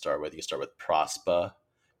acts to start with. You can start with Prospa,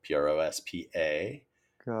 Prospa,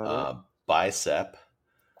 Got it. Bicep,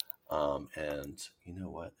 and you know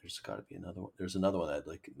what? There's got to be another one. There's another one that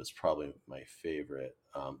like was probably my favorite.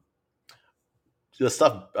 The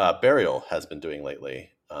stuff Burial has been doing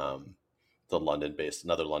lately.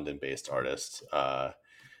 Another London-based artist.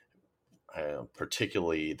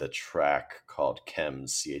 Particularly the track called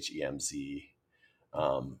Chems, Chemz.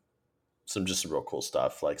 Um, some real cool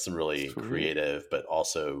stuff, like some really Sweet. creative, but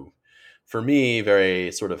also for me very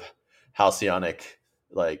sort of halcyonic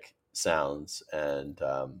like sounds. And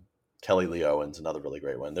Kelly Lee Owens, another really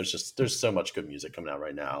great one. There's so much good music coming out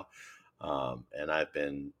right now, and I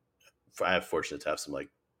have fortunate to have some like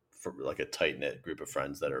for like a tight knit group of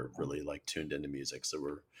friends that are really like tuned into music. So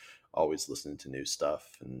we're always listening to new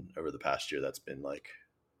stuff. And over the past year, that's been like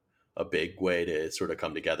a big way to sort of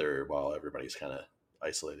come together while everybody's kind of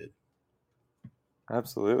isolated.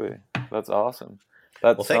 Absolutely. That's awesome.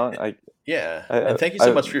 That Well, song, yeah. I, And thank you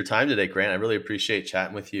so I, much for your time today, Grant. I really appreciate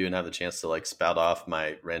chatting with you and have the chance to like spout off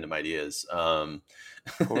my random ideas. of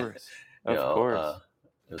course, you of know,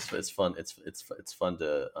 course. it's fun. It's fun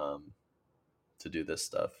to do this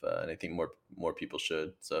stuff. And I think more people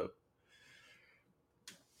should. So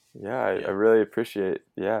Yeah, I yeah, really appreciate,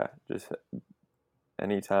 yeah, just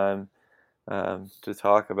anytime to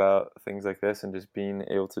talk about things like this and just being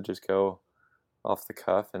able to just go off the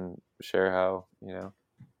cuff and share how,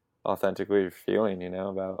 authentically you're feeling,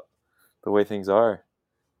 about the way things are.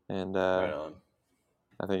 And right on.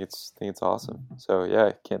 I think it's awesome. So yeah,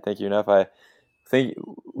 I can't thank you enough. I think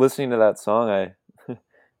listening to that song, I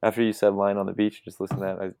after you said "Lying on the Beach," just listen to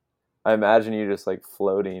that. I imagine you just like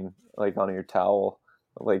floating like on your towel,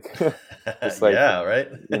 like just like Yeah, right.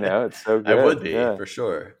 it's so I would good. be Yeah, for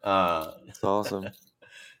sure. it's awesome.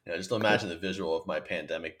 Just imagine the visual of my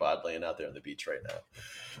pandemic bod laying out there on the beach right now.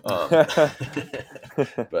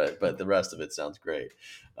 But the rest of it sounds great.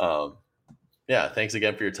 Um, yeah, thanks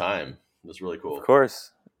again for your time. It was really Of cool.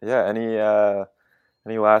 course. Yeah.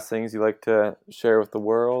 Any last things you like to share with the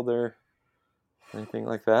world or anything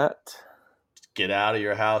like that? Get out of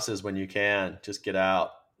your houses when you can. Just get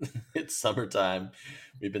out. It's summertime.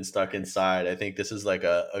 We've been stuck inside. I think this is like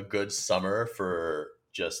a good summer for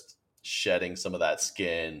just shedding some of that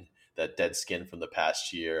skin, that dead skin from the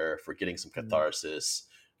past year, for getting some Mm. catharsis,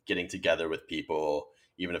 getting together with people,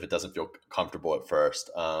 even if it doesn't feel comfortable at first.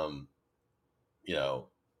 You know,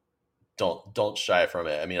 don't shy from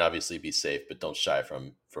it. I mean, obviously be safe, but don't shy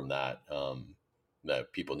from that. No,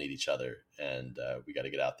 people need each other, and we got to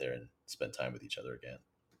get out there and spend time with each other again.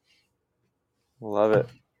 Love it.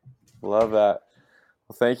 Love that.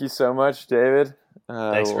 Well, thank you so much, David.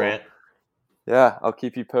 Thanks, Well, Grant. yeah, I'll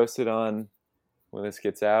keep you posted on when this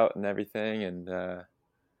gets out and everything. And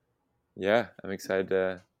yeah, I'm excited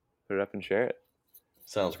to put it up and share it.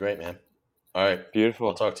 Sounds great, man. All right. I'll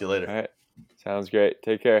Beautiful. talk to you later. All right. Sounds great.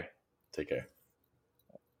 Take care. Take care.